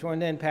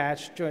 0492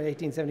 patch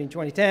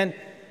 1817-2010,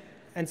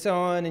 and so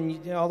on,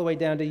 and all the way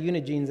down to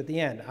unigenes at the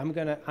end. I'm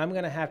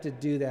gonna have to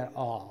do that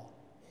all.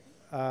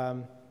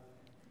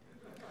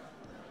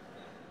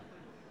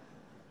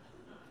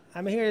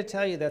 I'm here to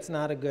tell you that's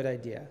not a good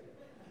idea,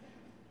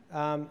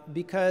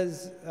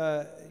 because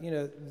you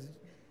know,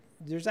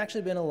 there's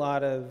actually been a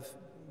lot of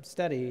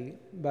study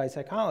by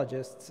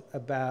psychologists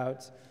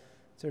about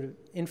sort of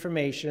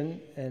information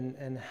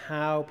and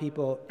how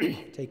people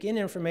take in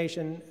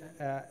information,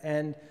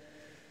 and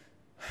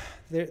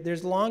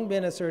there's long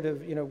been a sort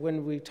of, you know,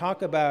 when we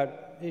talk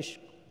about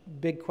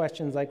big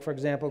questions like, for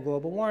example,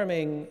 global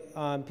warming,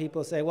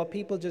 people say, well,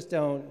 people just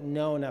don't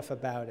know enough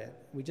about it.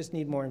 We just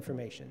need more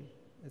information.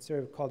 It's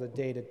sort of called a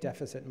data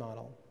deficit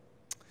model.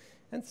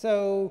 And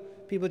so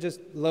people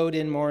just load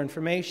in more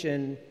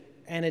information,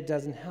 and it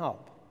doesn't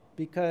help.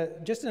 Because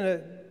just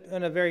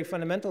on a very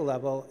fundamental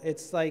level,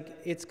 it's like,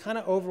 it's kind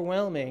of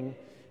overwhelming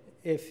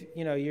if,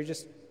 you know, you're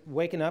just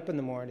waking up in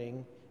the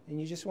morning and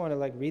you just want to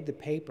like read the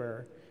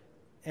paper,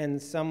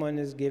 and someone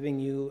is giving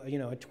you, you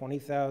know, a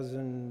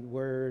 20,000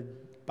 word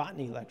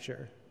botany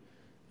lecture.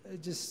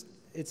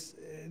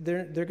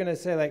 They're going to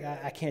say like,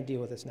 I can't deal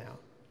with this now.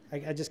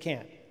 I just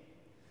can't.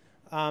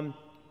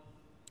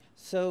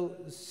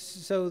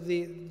 So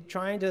the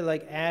trying to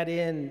like add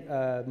in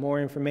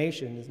more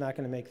information is not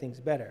going to make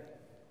things better.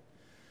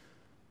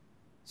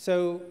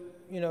 So,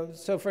 you know,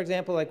 so for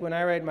example, like when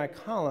I write my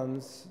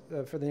columns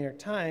for the New York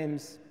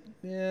Times,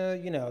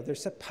 you know, they're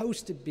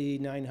supposed to be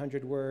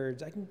 900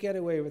 words. I can get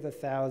away with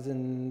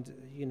 1,000.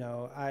 You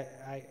know,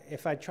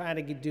 if I try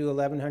to do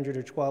 1,100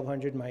 or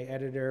 1,200, my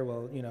editor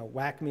will, you know,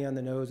 whack me on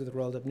the nose with a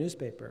rolled up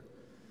newspaper.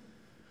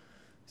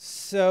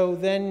 So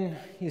then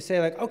you say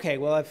like, okay,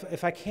 well,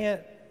 if I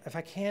can't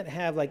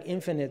have like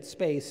infinite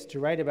space to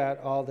write about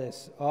all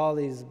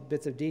these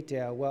bits of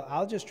detail, well,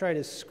 I'll just try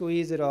to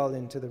squeeze it all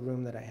into the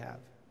room that I have,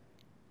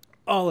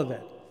 all of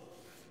it.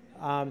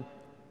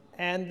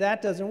 And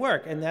that doesn't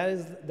work, and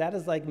that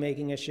is like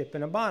making a ship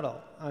in a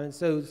bottle.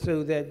 So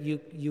that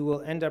you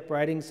will end up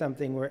writing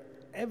something where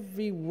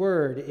every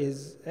word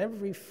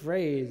every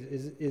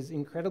phrase is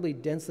incredibly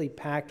densely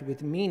packed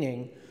with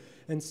meaning,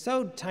 and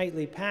so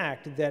tightly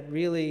packed that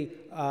really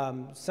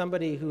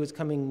somebody who is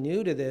coming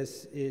new to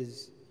this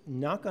is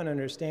not going to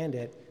understand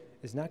it,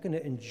 is not going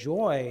to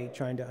enjoy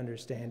trying to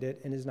understand it,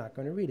 and is not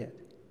going to read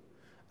it.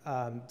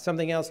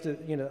 Something else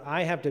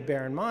I have to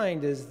bear in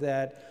mind is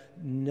that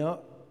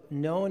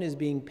no one is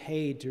being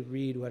paid to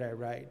read what I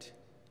write.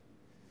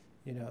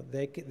 You know,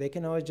 they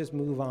can always just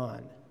move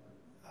on.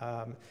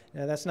 Now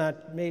that's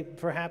not,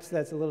 perhaps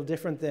that's a little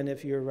different than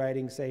if you're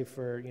writing, say,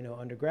 for, you know,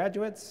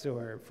 undergraduates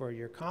or for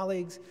your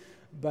colleagues,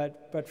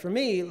 but for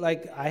me,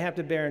 like, I have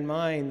to bear in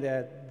mind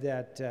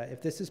that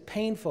if this is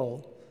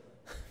painful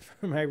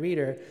for my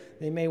reader,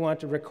 they may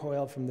want to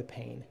recoil from the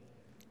pain.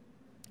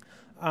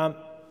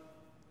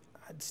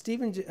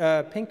 Steven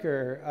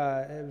Pinker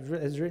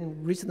has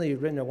recently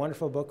written a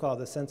wonderful book called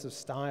The Sense of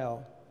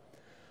Style.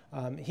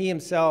 He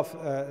himself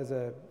is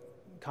a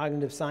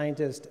cognitive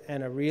scientist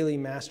and a really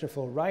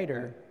masterful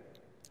writer.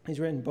 He's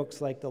written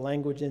books like The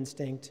Language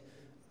Instinct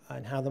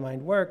and How the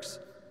Mind Works.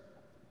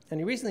 And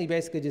he recently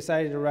basically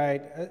decided to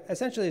write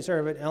essentially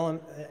sort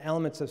of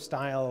elements of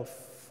style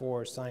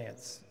for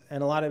science.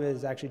 And a lot of it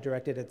is actually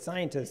directed at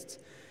scientists.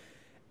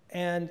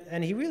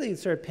 And he really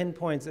sort of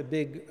pinpoints a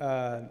big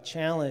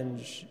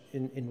challenge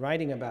in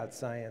writing about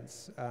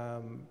science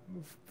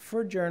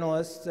for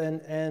journalists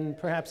and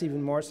perhaps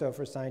even more so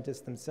for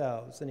scientists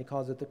themselves. And he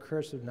calls it the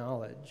curse of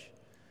knowledge.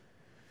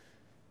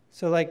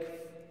 So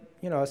like,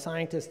 you know, a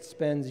scientist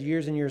spends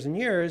years and years and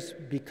years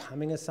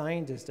becoming a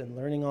scientist and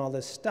learning all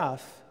this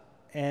stuff.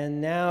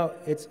 And now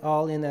it's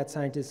all in that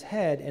scientist's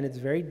head, and it's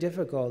very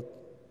difficult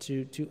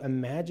to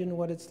imagine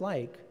what it's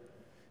like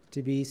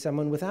to be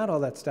someone without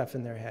all that stuff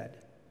in their head.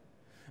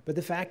 But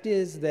the fact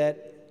is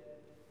that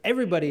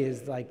everybody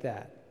is like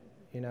that.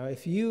 You know,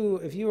 if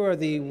you are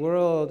the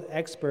world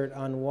expert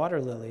on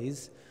water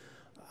lilies,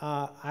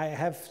 I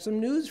have some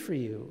news for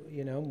you.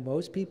 You know,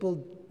 most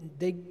people,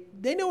 they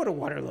know what a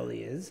water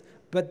lily is,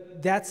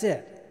 but that's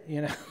it.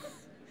 You know,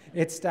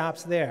 it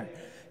stops there.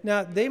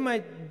 Now, they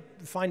might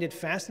find it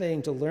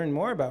fascinating to learn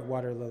more about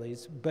water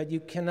lilies, but you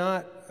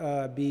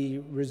cannot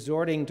be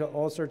resorting to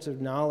all sorts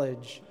of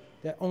knowledge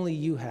that only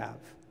you have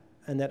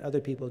and that other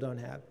people don't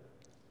have.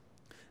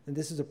 And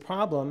this is a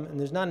problem, and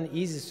there's not an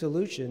easy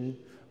solution,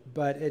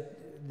 but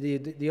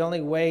the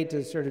only way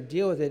to sort of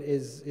deal with it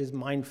is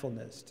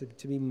mindfulness,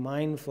 to be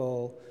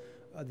mindful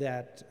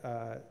that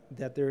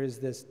there is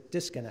this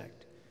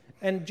disconnect.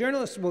 And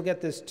journalists will get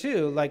this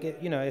too.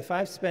 Like, you know, if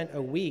I've spent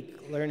a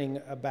week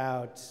learning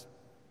about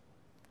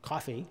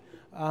coffee,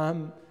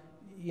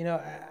 you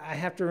know, I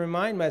have to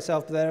remind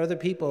myself that other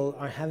people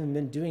haven't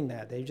been doing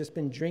that. They've just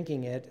been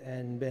drinking it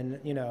and been,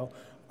 you know,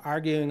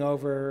 arguing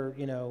over,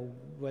 you know,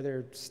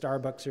 whether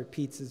Starbucks or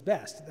Peet's is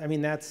best. I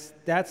mean, that's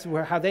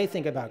how they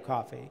think about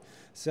coffee.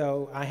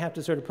 So I have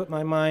to sort of put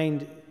my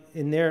mind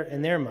in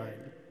their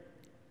mind.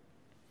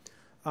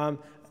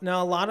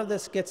 Now, a lot of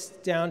this gets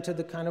down to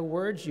the kind of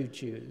words you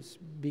choose,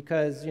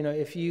 because, you know,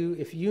 if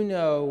you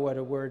know what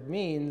a word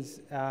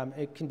means,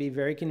 it can be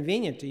very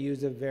convenient to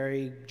use a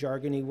very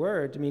jargony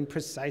word to mean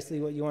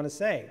precisely what you want to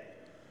say.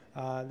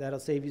 That'll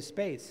save you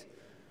space.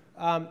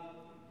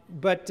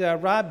 But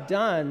Rob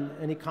Dunn,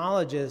 an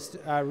ecologist,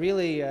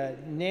 really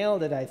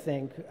nailed it, I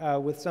think,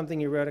 with something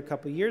he wrote a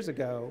couple years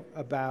ago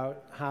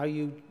about how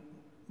you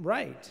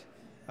write.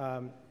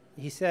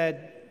 He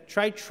said,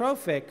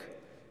 "Tritrophic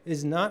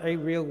is not a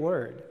real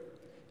word.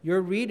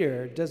 Your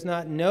reader does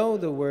not know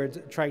the words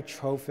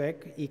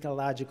tritrophic,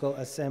 ecological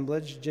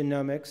assemblage,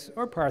 genomics,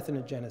 or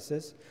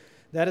parthenogenesis.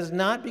 That is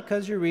not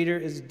because your reader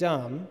is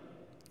dumb.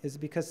 It's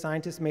because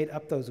scientists made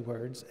up those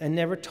words and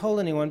never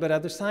told anyone but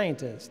other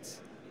scientists.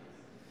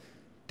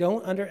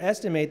 Don't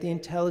underestimate the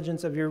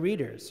intelligence of your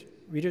readers.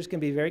 Readers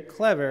can be very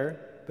clever,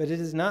 but it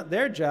is not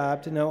their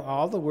job to know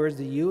all the words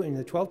that you and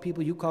the 12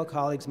 people you call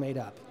colleagues made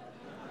up."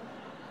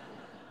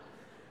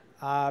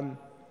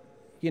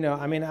 You know,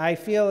 I mean, I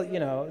feel, you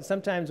know,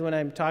 sometimes when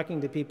I'm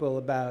talking to people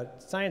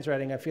about science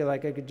writing, I feel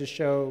like I could just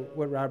show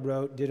what Rob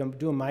wrote,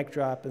 do a mic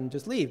drop, and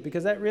just leave,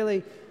 because that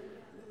really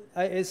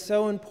is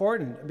so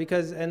important.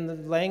 And the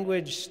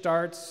language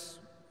starts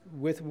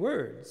with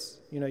words.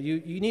 You know,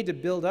 you need to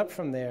build up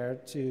from there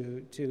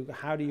to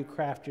how do you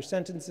craft your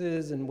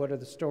sentences and what are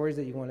the stories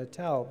that you want to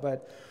tell.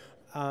 But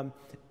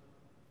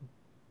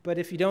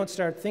if you don't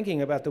start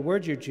thinking about the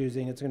words you're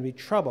choosing, it's going to be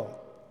trouble.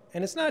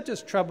 And it's not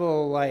just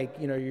trouble like,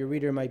 you know, your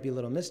reader might be a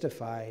little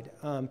mystified.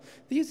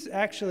 These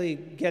actually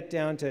get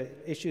down to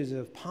issues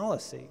of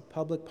policy,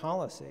 public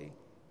policy.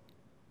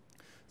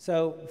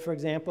 So, for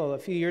example, a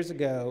few years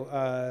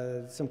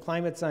ago, some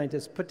climate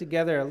scientists put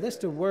together a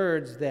list of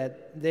words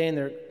that they and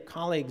their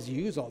colleagues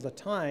use all the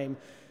time.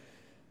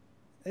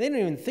 They don't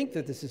even think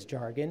that this is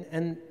jargon,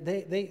 and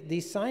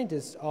these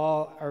scientists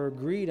all are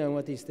agreed on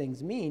what these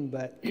things mean,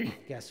 but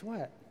guess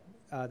what?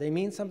 They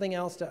mean something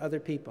else to other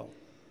people.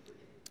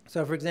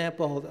 So, for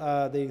example,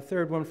 the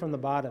third one from the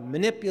bottom,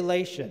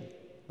 manipulation,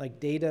 like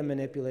data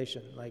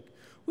manipulation. Like,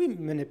 we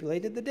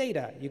manipulated the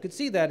data. You could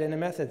see that in a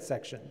methods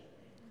section.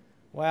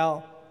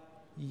 Well,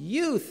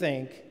 you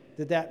think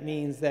that that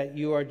means that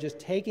you are just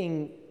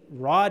taking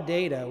raw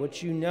data,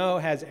 which you know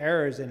has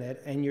errors in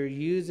it, and you're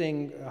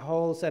using a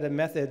whole set of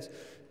methods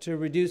to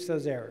reduce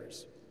those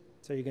errors.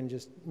 So you can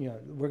just, you know,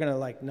 we're gonna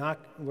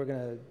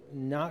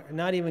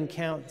not even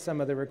count some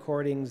of the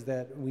recordings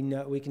that we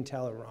know we can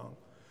tell are wrong.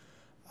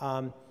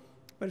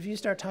 But if you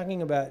start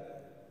talking about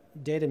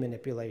data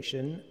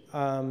manipulation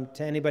to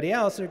anybody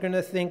else, they're going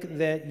to think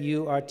that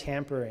you are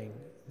tampering,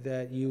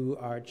 that you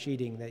are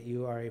cheating, that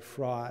you are a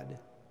fraud.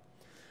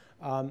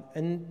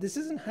 And this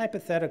isn't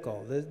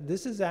hypothetical.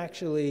 This is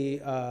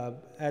actually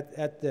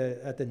at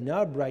the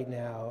nub right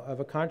now of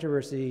a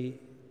controversy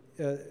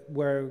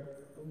where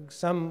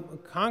some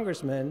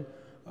congressmen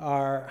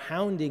are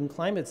hounding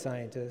climate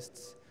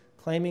scientists,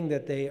 claiming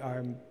that they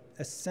are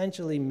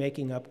essentially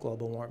making up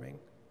global warming.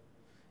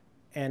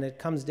 And it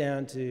comes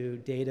down to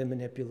data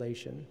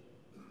manipulation.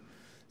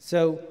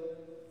 So,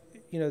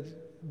 you know,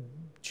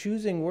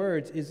 choosing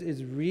words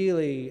is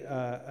really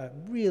a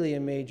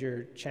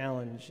major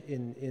challenge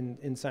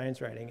in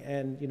science writing.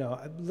 And, you know,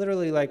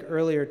 literally like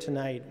earlier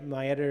tonight,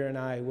 my editor and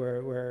I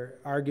were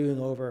arguing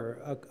over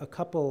a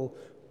couple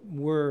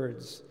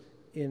words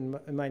in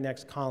my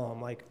next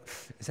column. Like,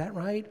 is that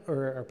right?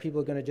 Or are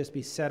people going to just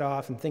be set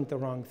off and think the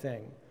wrong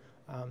thing?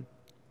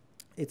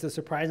 It's a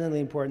surprisingly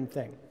important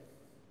thing.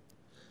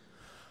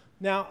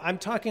 Now, I'm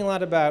talking a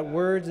lot about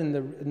words in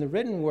the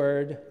written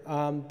word,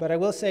 but I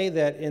will say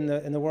that in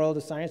the world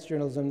of science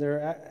journalism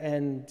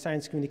and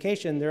science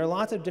communication, there are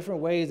lots of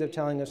different ways of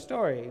telling a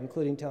story,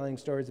 including telling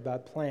stories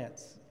about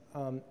plants.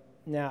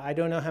 Now, I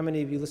don't know how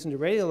many of you listen to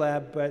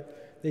Radiolab,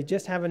 but they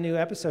just have a new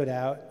episode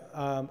out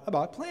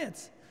about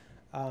plants,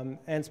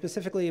 and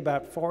specifically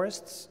about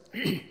forests,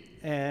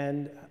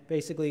 and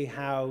basically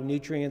how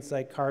nutrients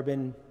like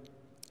carbon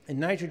and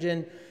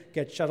nitrogen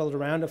get shuttled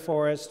around a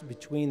forest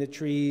between the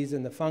trees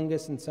and the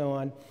fungus and so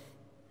on.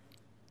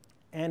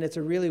 And it's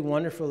a really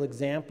wonderful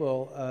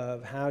example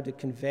of how to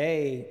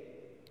convey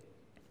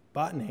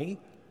botany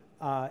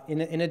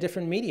in a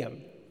different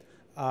medium.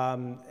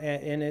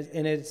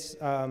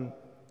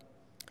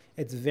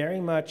 It's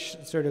very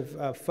much sort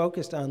of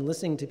focused on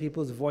listening to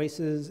people's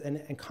voices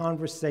and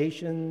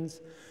conversations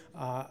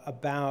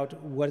about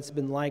what it's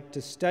been like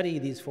to study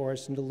these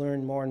forests and to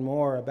learn more and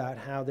more about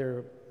how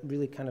they're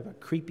really kind of a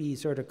creepy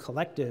sort of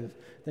collective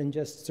than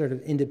just sort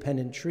of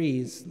independent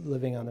trees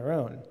living on their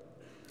own.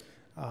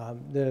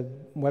 The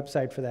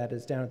website for that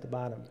is down at the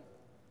bottom.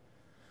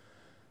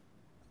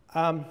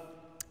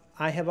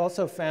 I have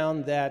also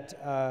found that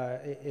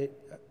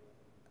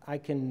I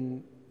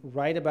can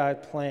write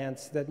about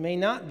plants that may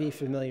not be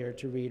familiar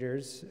to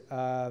readers,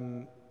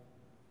 but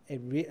it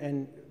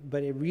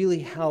really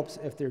helps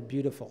if they're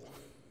beautiful,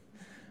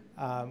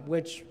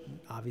 which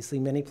obviously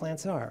many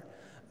plants are.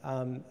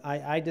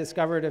 I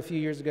discovered a few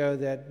years ago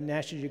that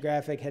National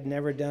Geographic had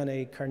never done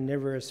a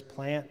carnivorous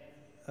plant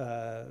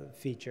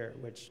feature,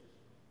 which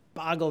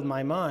boggled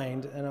my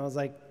mind, and I was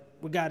like,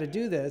 we got to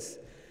do this.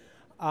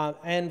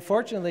 And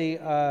fortunately,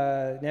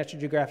 National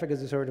Geographic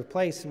is a sort of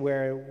place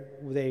where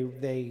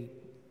they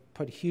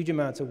put huge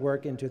amounts of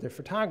work into their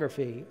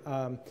photography.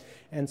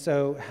 And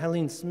so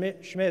Helene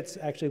Schmitz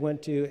actually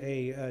went to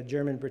a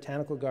German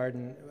botanical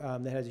garden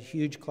that has a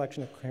huge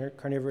collection of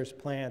carnivorous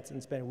plants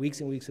and spent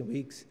weeks and weeks and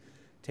weeks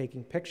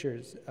taking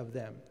pictures of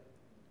them.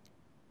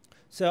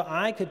 So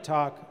I could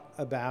talk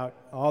about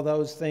all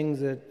those things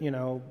that,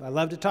 I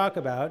love to talk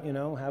about,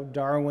 how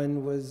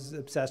Darwin was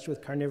obsessed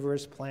with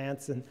carnivorous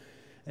plants and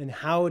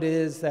how it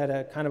is that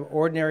a kind of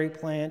ordinary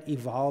plant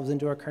evolves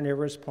into a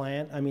carnivorous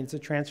plant. I mean, it's a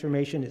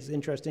transformation as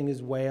interesting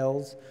as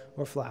whales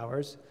or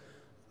flowers.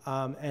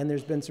 And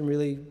there's been some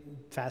really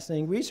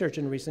fascinating research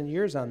in recent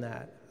years on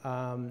that.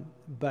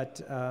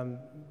 But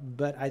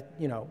I,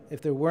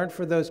 if there weren't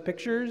for those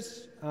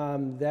pictures,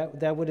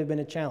 that would have been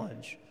a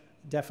challenge,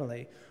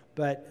 definitely.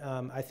 But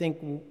I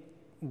think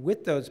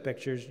with those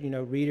pictures,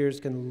 readers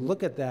can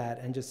look at that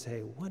and just say,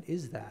 what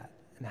is that?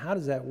 And how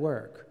does that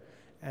work?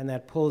 And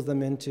that pulls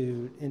them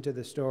into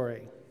the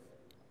story.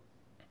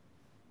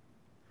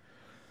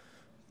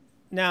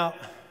 Now,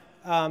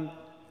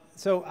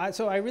 so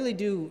I really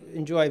do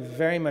enjoy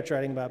very much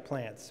writing about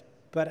plants,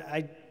 but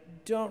I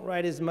don't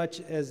write as much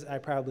as I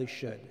probably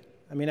should.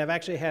 I mean, I've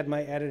actually had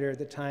my editor at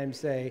the time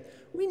say,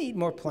 we need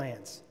more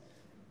plants.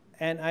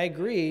 And I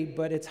agree,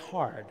 but it's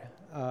hard.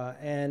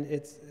 And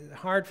it's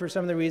hard for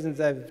some of the reasons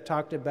I've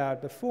talked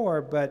about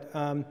before, but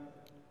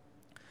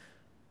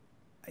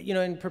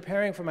in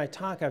preparing for my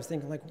talk, I was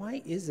thinking, like,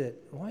 why is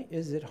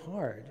it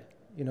hard?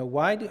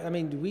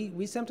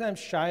 We sometimes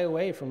shy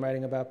away from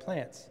writing about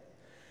plants.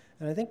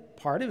 And I think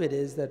part of it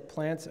is that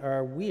plants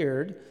are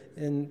weird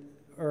in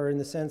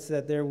the sense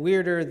that they're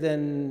weirder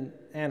than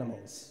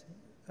animals.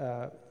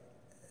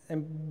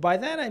 And by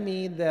that I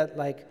mean that,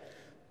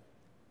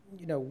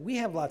 we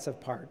have lots of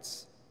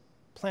parts.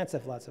 Plants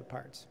have lots of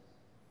parts.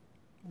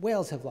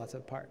 Whales have lots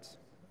of parts,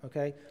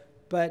 okay?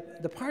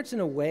 But the parts in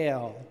a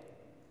whale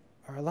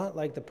are a lot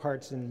like the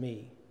parts in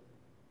me,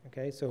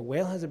 okay? So a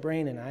whale has a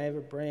brain and I have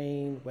a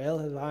brain. Whale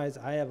has eyes,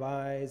 I have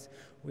eyes.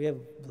 We have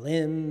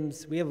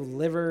limbs, we have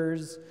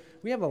livers.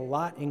 We have a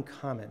lot in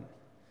common.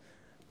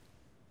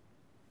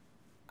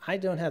 I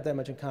don't have that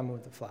much in common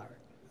with the flower.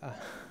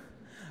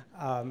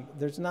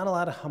 There's not a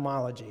lot of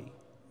homology.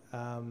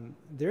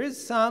 There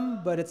is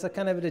some, but it's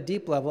kind of at a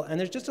deep level, and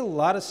there's just a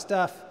lot of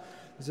stuff.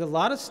 There's a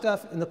lot of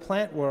stuff in the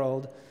plant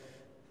world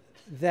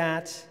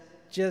that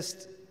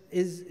just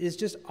is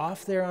just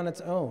off there on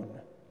its own,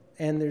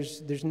 and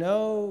there's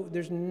no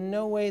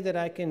way that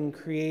I can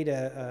create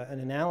an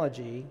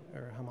analogy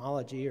or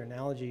homology or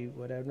analogy,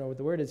 whatever, I don't know what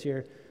the word is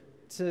here,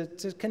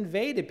 to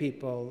convey to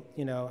people,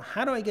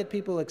 how do I get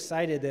people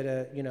excited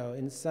that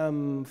in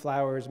some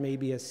flowers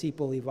maybe a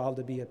sepal evolved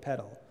to be a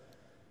petal?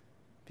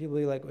 People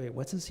be like, wait,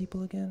 what's a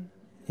sepal again?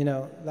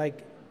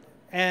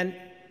 And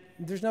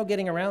there's no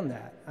getting around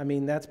that. I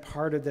mean, that's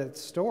part of the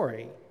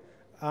story.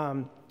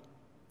 And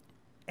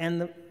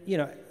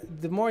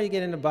the more you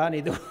get into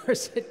botany, the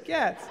worse it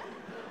gets.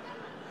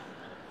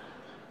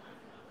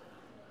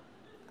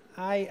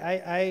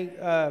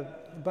 I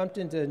bumped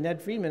into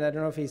Ned Friedman. I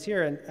don't know if he's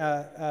here. And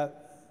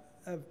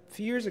a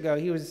few years ago,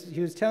 he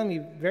was telling me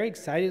very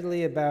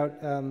excitedly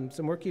about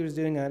some work he was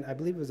doing on, I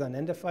believe it was on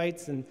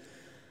endophytes, and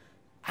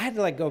I had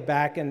to like go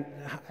back and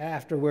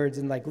afterwards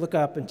and like look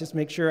up and just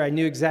make sure I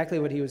knew exactly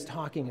what he was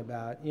talking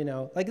about. You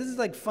know, like this is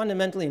like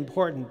fundamentally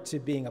important to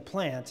being a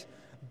plant,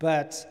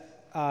 but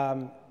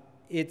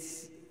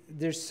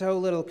there's so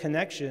little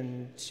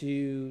connection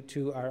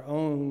to our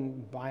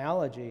own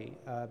biology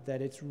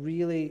that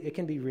it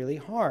can be really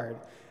hard.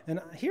 And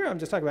here I'm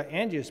just talking about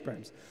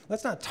angiosperms.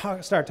 Let's not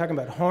start talking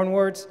about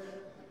hornworts.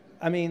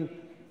 I mean,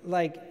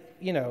 like,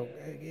 you know,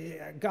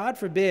 God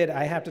forbid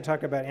I have to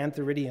talk about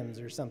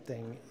antheridiums or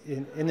something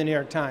in the New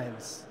York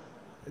Times.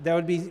 That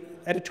would be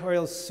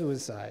editorial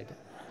suicide.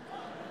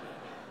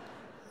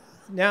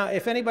 Now,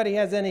 if anybody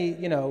has any,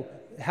 you know,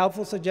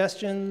 helpful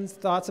suggestions,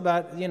 thoughts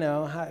about, you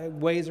know,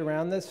 ways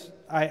around this,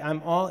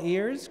 I'm all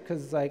ears,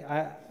 because like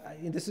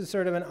this is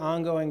sort of an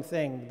ongoing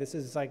thing. This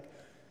is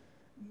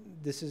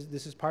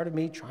part of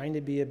me trying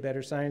to be a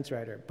better science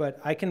writer.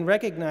 But I can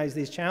recognize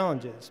these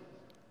challenges.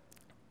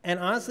 And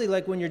honestly,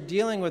 like when you're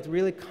dealing with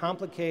really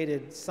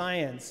complicated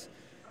science,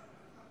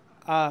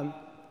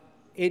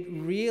 it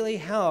really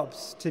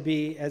helps to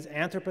be as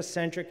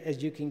anthropocentric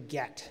as you can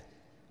get.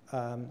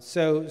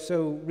 So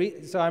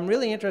I'm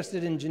really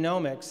interested in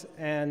genomics,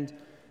 and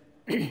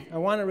I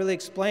want to really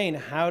explain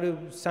how do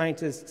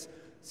scientists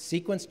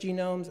sequence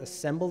genomes,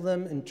 assemble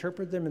them,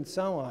 interpret them, and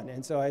so on.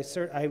 And so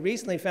I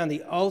recently found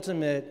the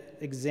ultimate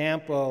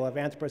example of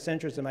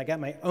anthropocentrism. I got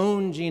my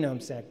own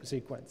genome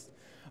sequenced.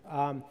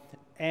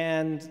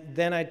 And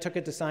then I took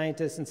it to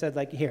scientists and said,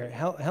 like, here,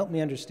 help me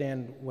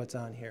understand what's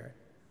on here.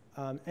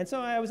 And so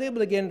I was able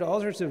to get into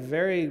all sorts of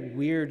very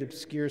weird,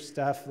 obscure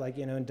stuff, like,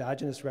 you know,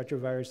 endogenous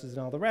retroviruses and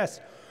all the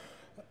rest.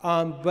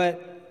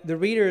 But the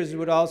readers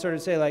would all sort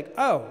of say, like,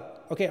 oh,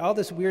 okay, all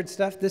this weird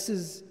stuff, this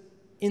is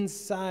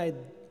inside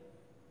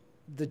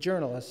the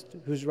journalist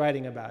who's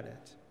writing about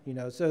it. You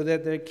know, so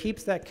that it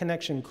keeps that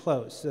connection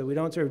close, so we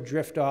don't sort of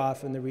drift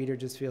off and the reader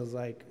just feels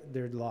like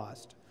they're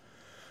lost.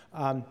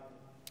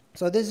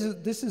 So this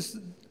is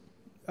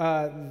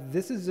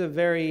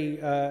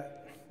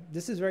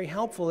very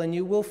helpful, and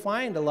you will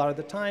find a lot of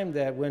the time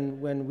that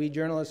when we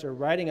journalists are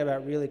writing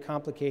about really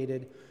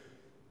complicated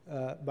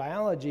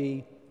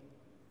biology,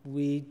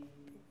 we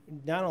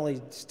not only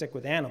stick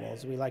with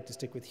animals, we like to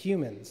stick with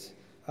humans.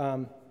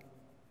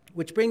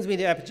 Which brings me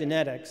to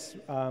epigenetics,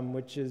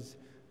 which is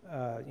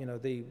you know,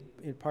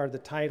 part of the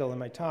title in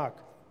my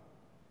talk.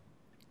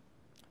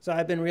 So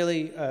I've been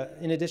really,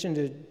 in addition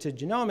to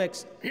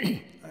genomics,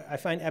 I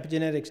find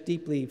epigenetics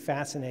deeply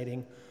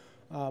fascinating,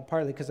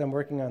 partly because I'm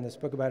working on this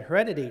book about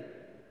heredity.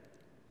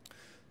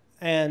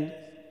 And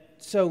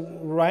so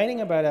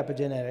writing about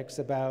epigenetics,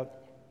 about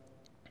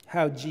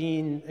how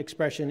gene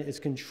expression is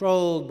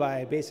controlled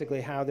by basically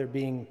how they're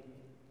being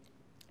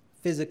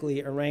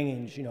physically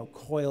arranged, you know,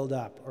 coiled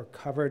up or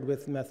covered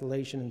with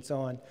methylation and so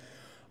on.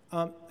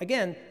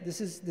 Again,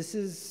 this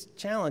is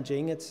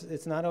challenging.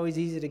 It's not always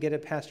easy to get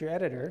it past your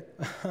editor.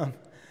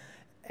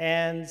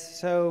 And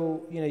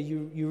so, you know,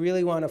 you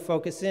really want to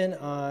focus in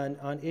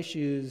on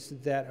issues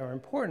that are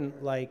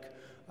important, like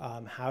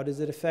how does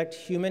it affect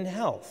human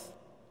health?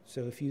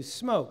 So if you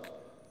smoke,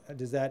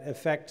 does that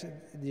affect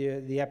the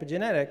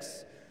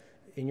epigenetics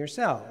in your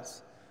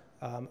cells?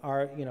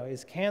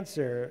 Is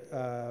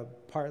cancer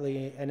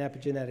partly an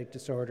epigenetic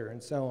disorder,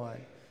 and so on?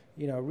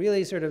 You know,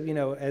 really sort of, you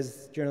know,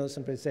 as journalists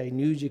sometimes say,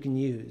 news you can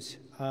use.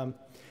 And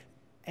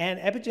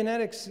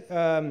epigenetics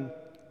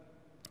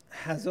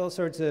has all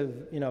sorts of,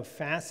 you know,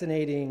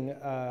 fascinating,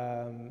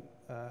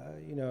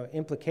 you know,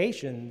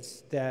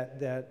 implications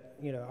that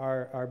you know,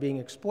 are being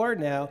explored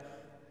now,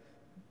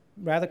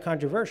 rather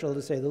controversial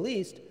to say the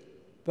least.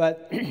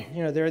 But,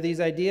 you know, there are these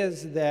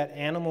ideas that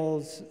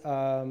animals,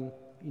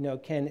 you know,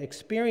 can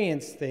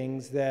experience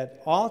things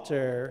that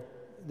alter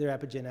their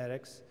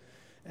epigenetics,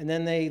 and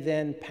then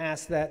they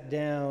pass that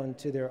down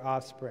to their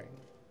offspring,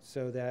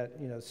 so that,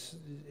 you know,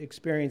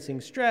 experiencing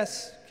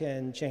stress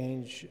can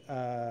change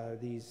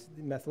these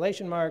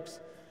methylation marks,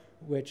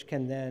 which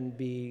can then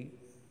be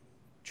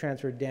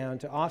transferred down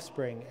to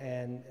offspring,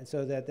 and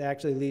so that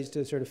actually leads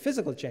to sort of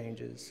physical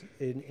changes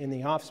in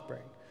the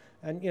offspring.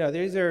 And, you know,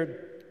 these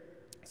are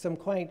some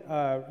quite,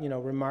 you know,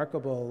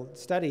 remarkable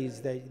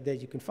studies that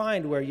you can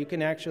find where you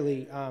can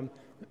actually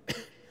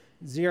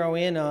zero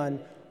in on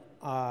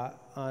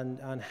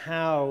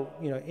how,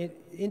 you know,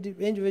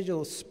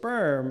 individual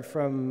sperm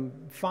from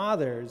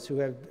fathers who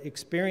have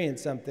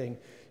experienced something,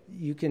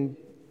 you can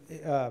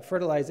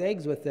fertilize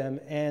eggs with them,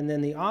 and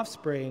then the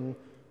offspring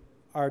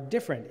are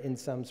different in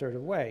some sort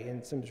of way,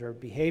 in some sort of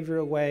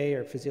behavioral way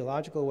or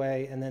physiological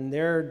way, and then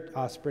their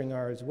offspring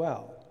are as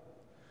well.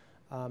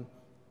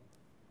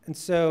 And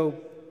so,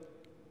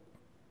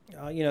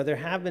 you know, there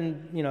have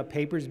been, you know,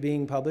 papers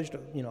being published,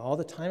 you know, all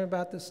the time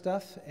about this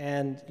stuff,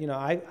 and, you know,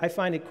 I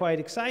find it quite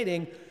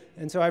exciting.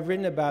 And so I've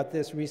written about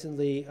this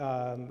recently.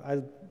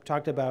 I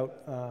talked about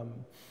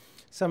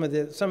some of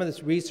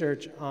this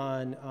research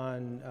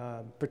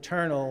on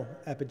paternal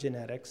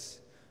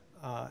epigenetics,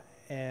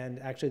 and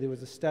actually there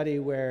was a study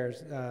where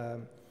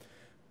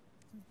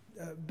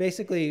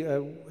basically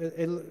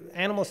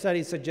animal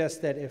studies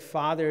suggest that if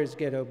fathers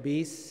get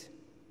obese,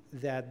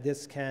 that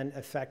this can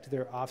affect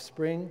their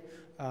offspring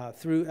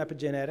through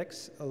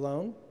epigenetics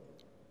alone.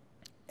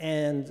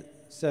 And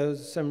so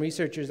some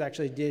researchers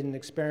actually did an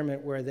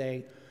experiment where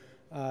they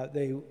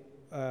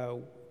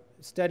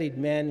studied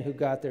men who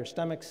got their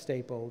stomachs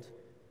stapled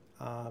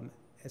and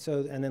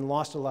then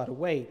lost a lot of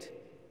weight.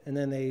 And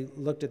then they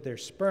looked at their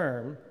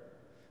sperm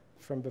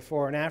from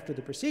before and after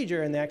the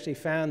procedure, and they actually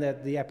found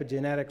that the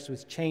epigenetics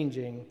was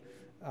changing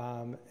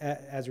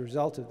as a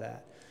result of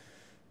that.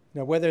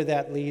 Now, whether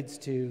that leads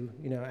to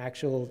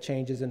actual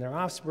changes in their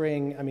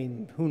offspring, I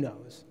mean, who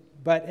knows?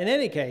 But in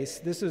any case,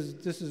 this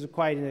is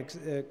quite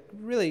a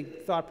really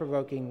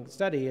thought-provoking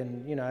study,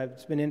 and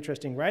it's been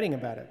interesting writing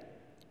about it.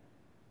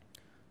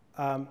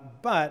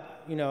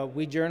 But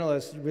we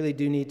journalists really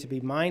do need to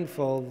be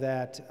mindful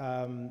that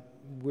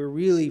we're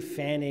really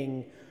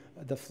fanning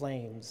the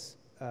flames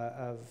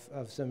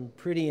of some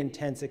pretty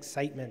intense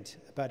excitement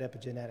about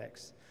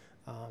epigenetics.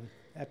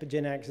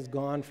 Epigenetics has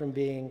gone from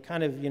being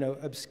kind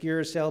of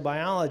obscure cell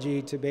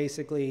biology to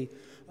basically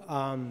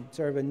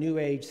sort of a new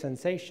age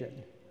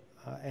sensation.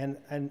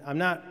 And I'm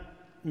not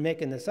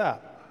making this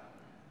up.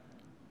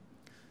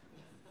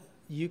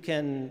 You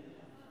can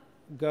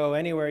go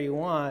anywhere you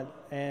want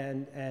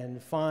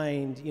and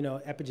find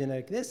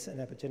epigenetic this and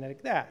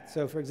epigenetic that.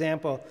 So for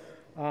example,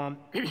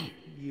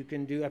 you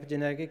can do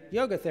epigenetic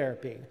yoga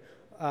therapy.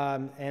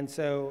 And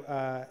so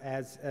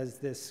as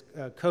this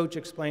coach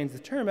explains, the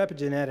term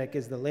epigenetic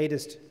is the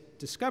latest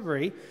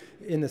discovery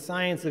in the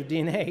science of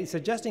DNA,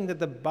 suggesting that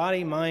the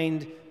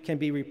body-mind can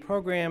be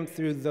reprogrammed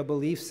through the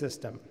belief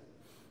system.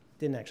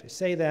 Didn't actually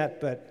say that,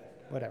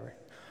 but whatever.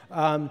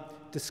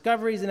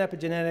 Discoveries in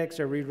epigenetics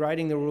are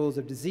rewriting the rules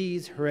of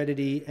disease,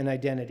 heredity, and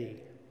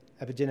identity.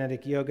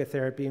 Epigenetic yoga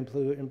therapy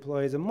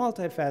employs a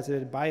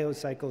multifaceted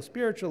biocycle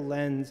spiritual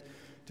lens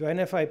to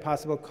identify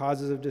possible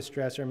causes of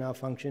distress or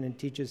malfunction and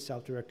teaches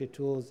self-directed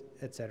tools,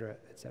 et cetera,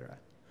 et cetera.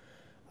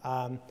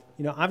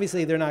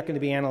 Obviously, they're not going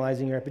to be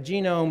analyzing your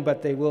epigenome,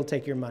 but they will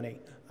take your money.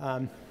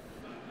 And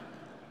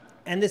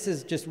this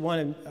is just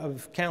one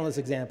of countless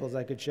examples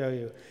I could show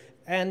you.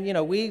 And,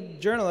 we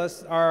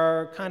journalists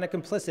are kind of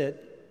complicit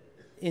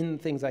in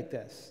things like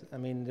this. I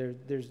mean,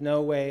 there's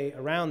no way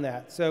around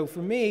that. So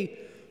for me,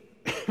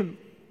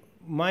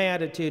 my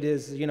attitude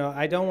is,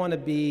 I don't want to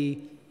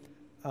be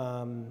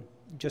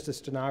just a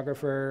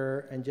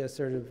stenographer and just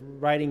sort of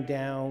writing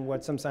down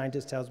what some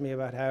scientist tells me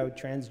about how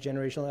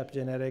transgenerational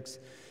epigenetics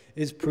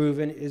is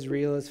proven, is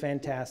real, is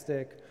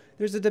fantastic.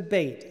 There's a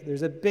debate.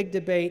 There's a big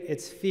debate.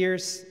 It's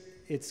fierce.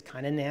 It's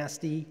kind of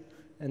nasty.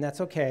 And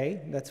that's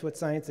okay. That's what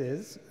science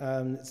is.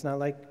 It's not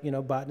like,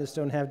 botanists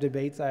don't have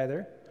debates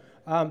either.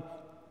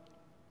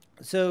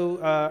 So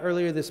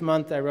earlier this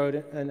month, I wrote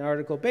an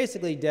article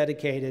basically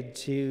dedicated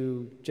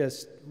to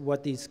just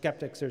what these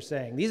skeptics are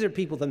saying. These are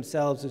people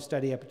themselves who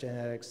study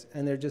epigenetics,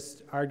 and they're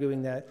just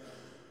arguing that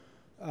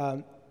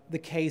the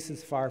case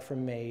is far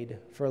from made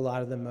for a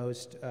lot of the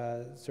most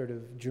sort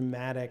of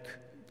dramatic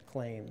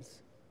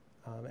claims.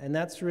 And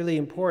that's really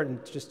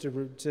important, just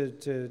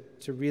to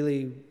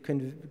really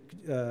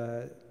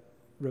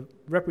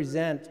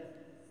represent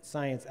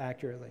science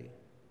accurately.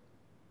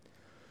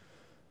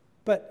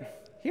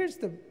 But here's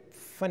the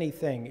funny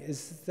thing,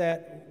 is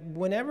that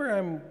whenever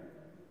I'm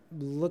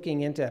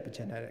looking into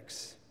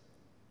epigenetics,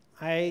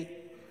 I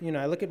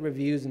look at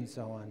reviews and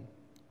so on,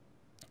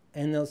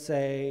 and they'll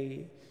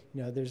say,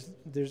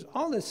 there's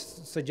all this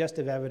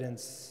suggestive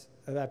evidence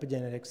of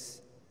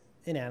epigenetics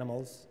in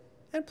animals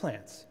and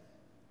plants.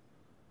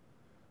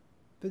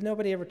 But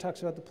nobody ever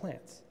talks about the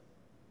plants.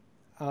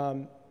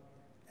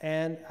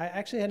 And I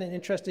actually had an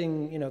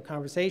interesting,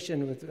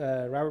 conversation with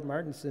Robert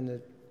Martinson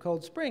at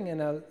Cold Spring,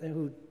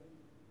 who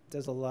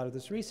does a lot of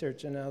this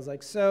research. And I was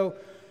like,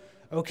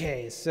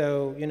 okay,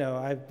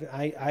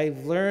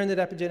 I've learned that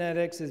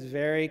epigenetics is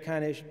very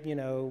kind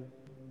of,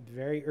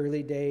 very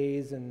early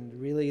days, and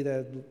really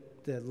the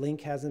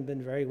link hasn't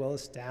been very well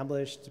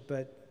established.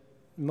 But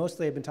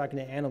mostly I've been talking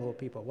to animal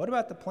people. What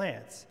about the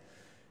plants?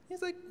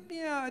 He's like,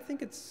 yeah, I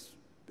think it's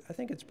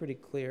pretty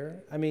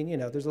clear. I mean,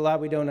 there's a lot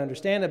we don't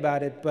understand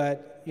about it,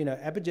 but,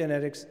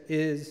 epigenetics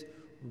is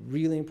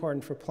really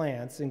important for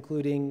plants,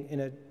 including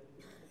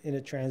in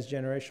a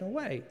transgenerational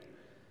way.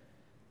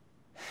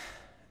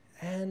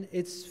 And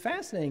it's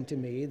fascinating to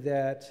me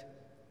that,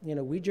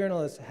 we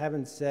journalists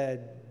haven't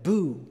said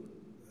boo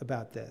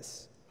about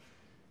this.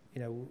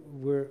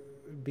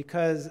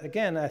 Because,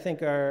 again, I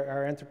think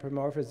our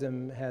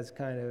anthropomorphism has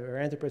or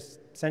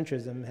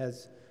anthropocentrism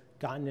has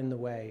gotten in the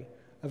way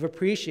of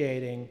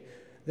appreciating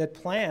that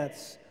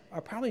plants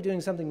are probably doing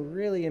something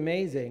really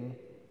amazing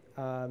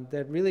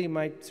that really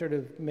might sort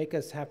of make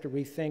us have to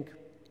rethink,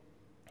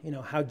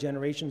 how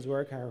generations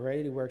work, how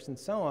heredity works, and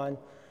so on.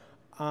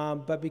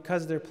 But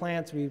because they're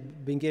plants,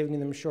 we've been giving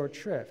them short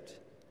shrift.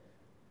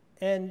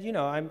 And,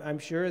 I'm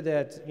sure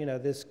that,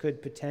 this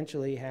could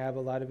potentially have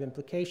a lot of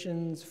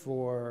implications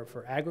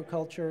for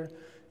agriculture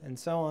and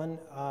so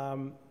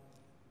on.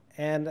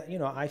 And,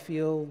 I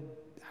feel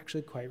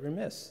actually quite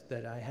remiss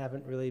that I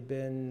haven't really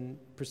been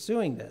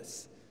pursuing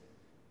this.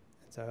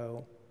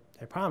 So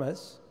I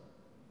promise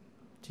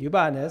to you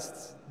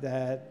botanists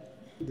that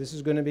this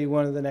is going to be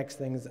one of the next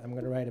things I'm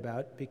going to write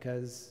about,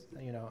 because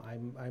you know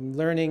I'm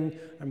learning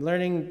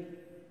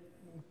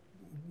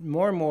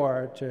more and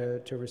more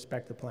to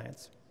respect the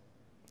plants.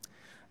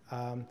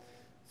 Do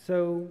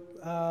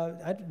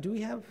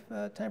we have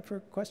time for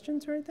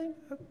questions or anything?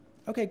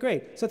 Okay,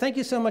 great. So thank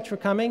you so much for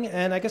coming,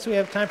 and I guess we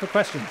have time for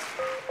questions.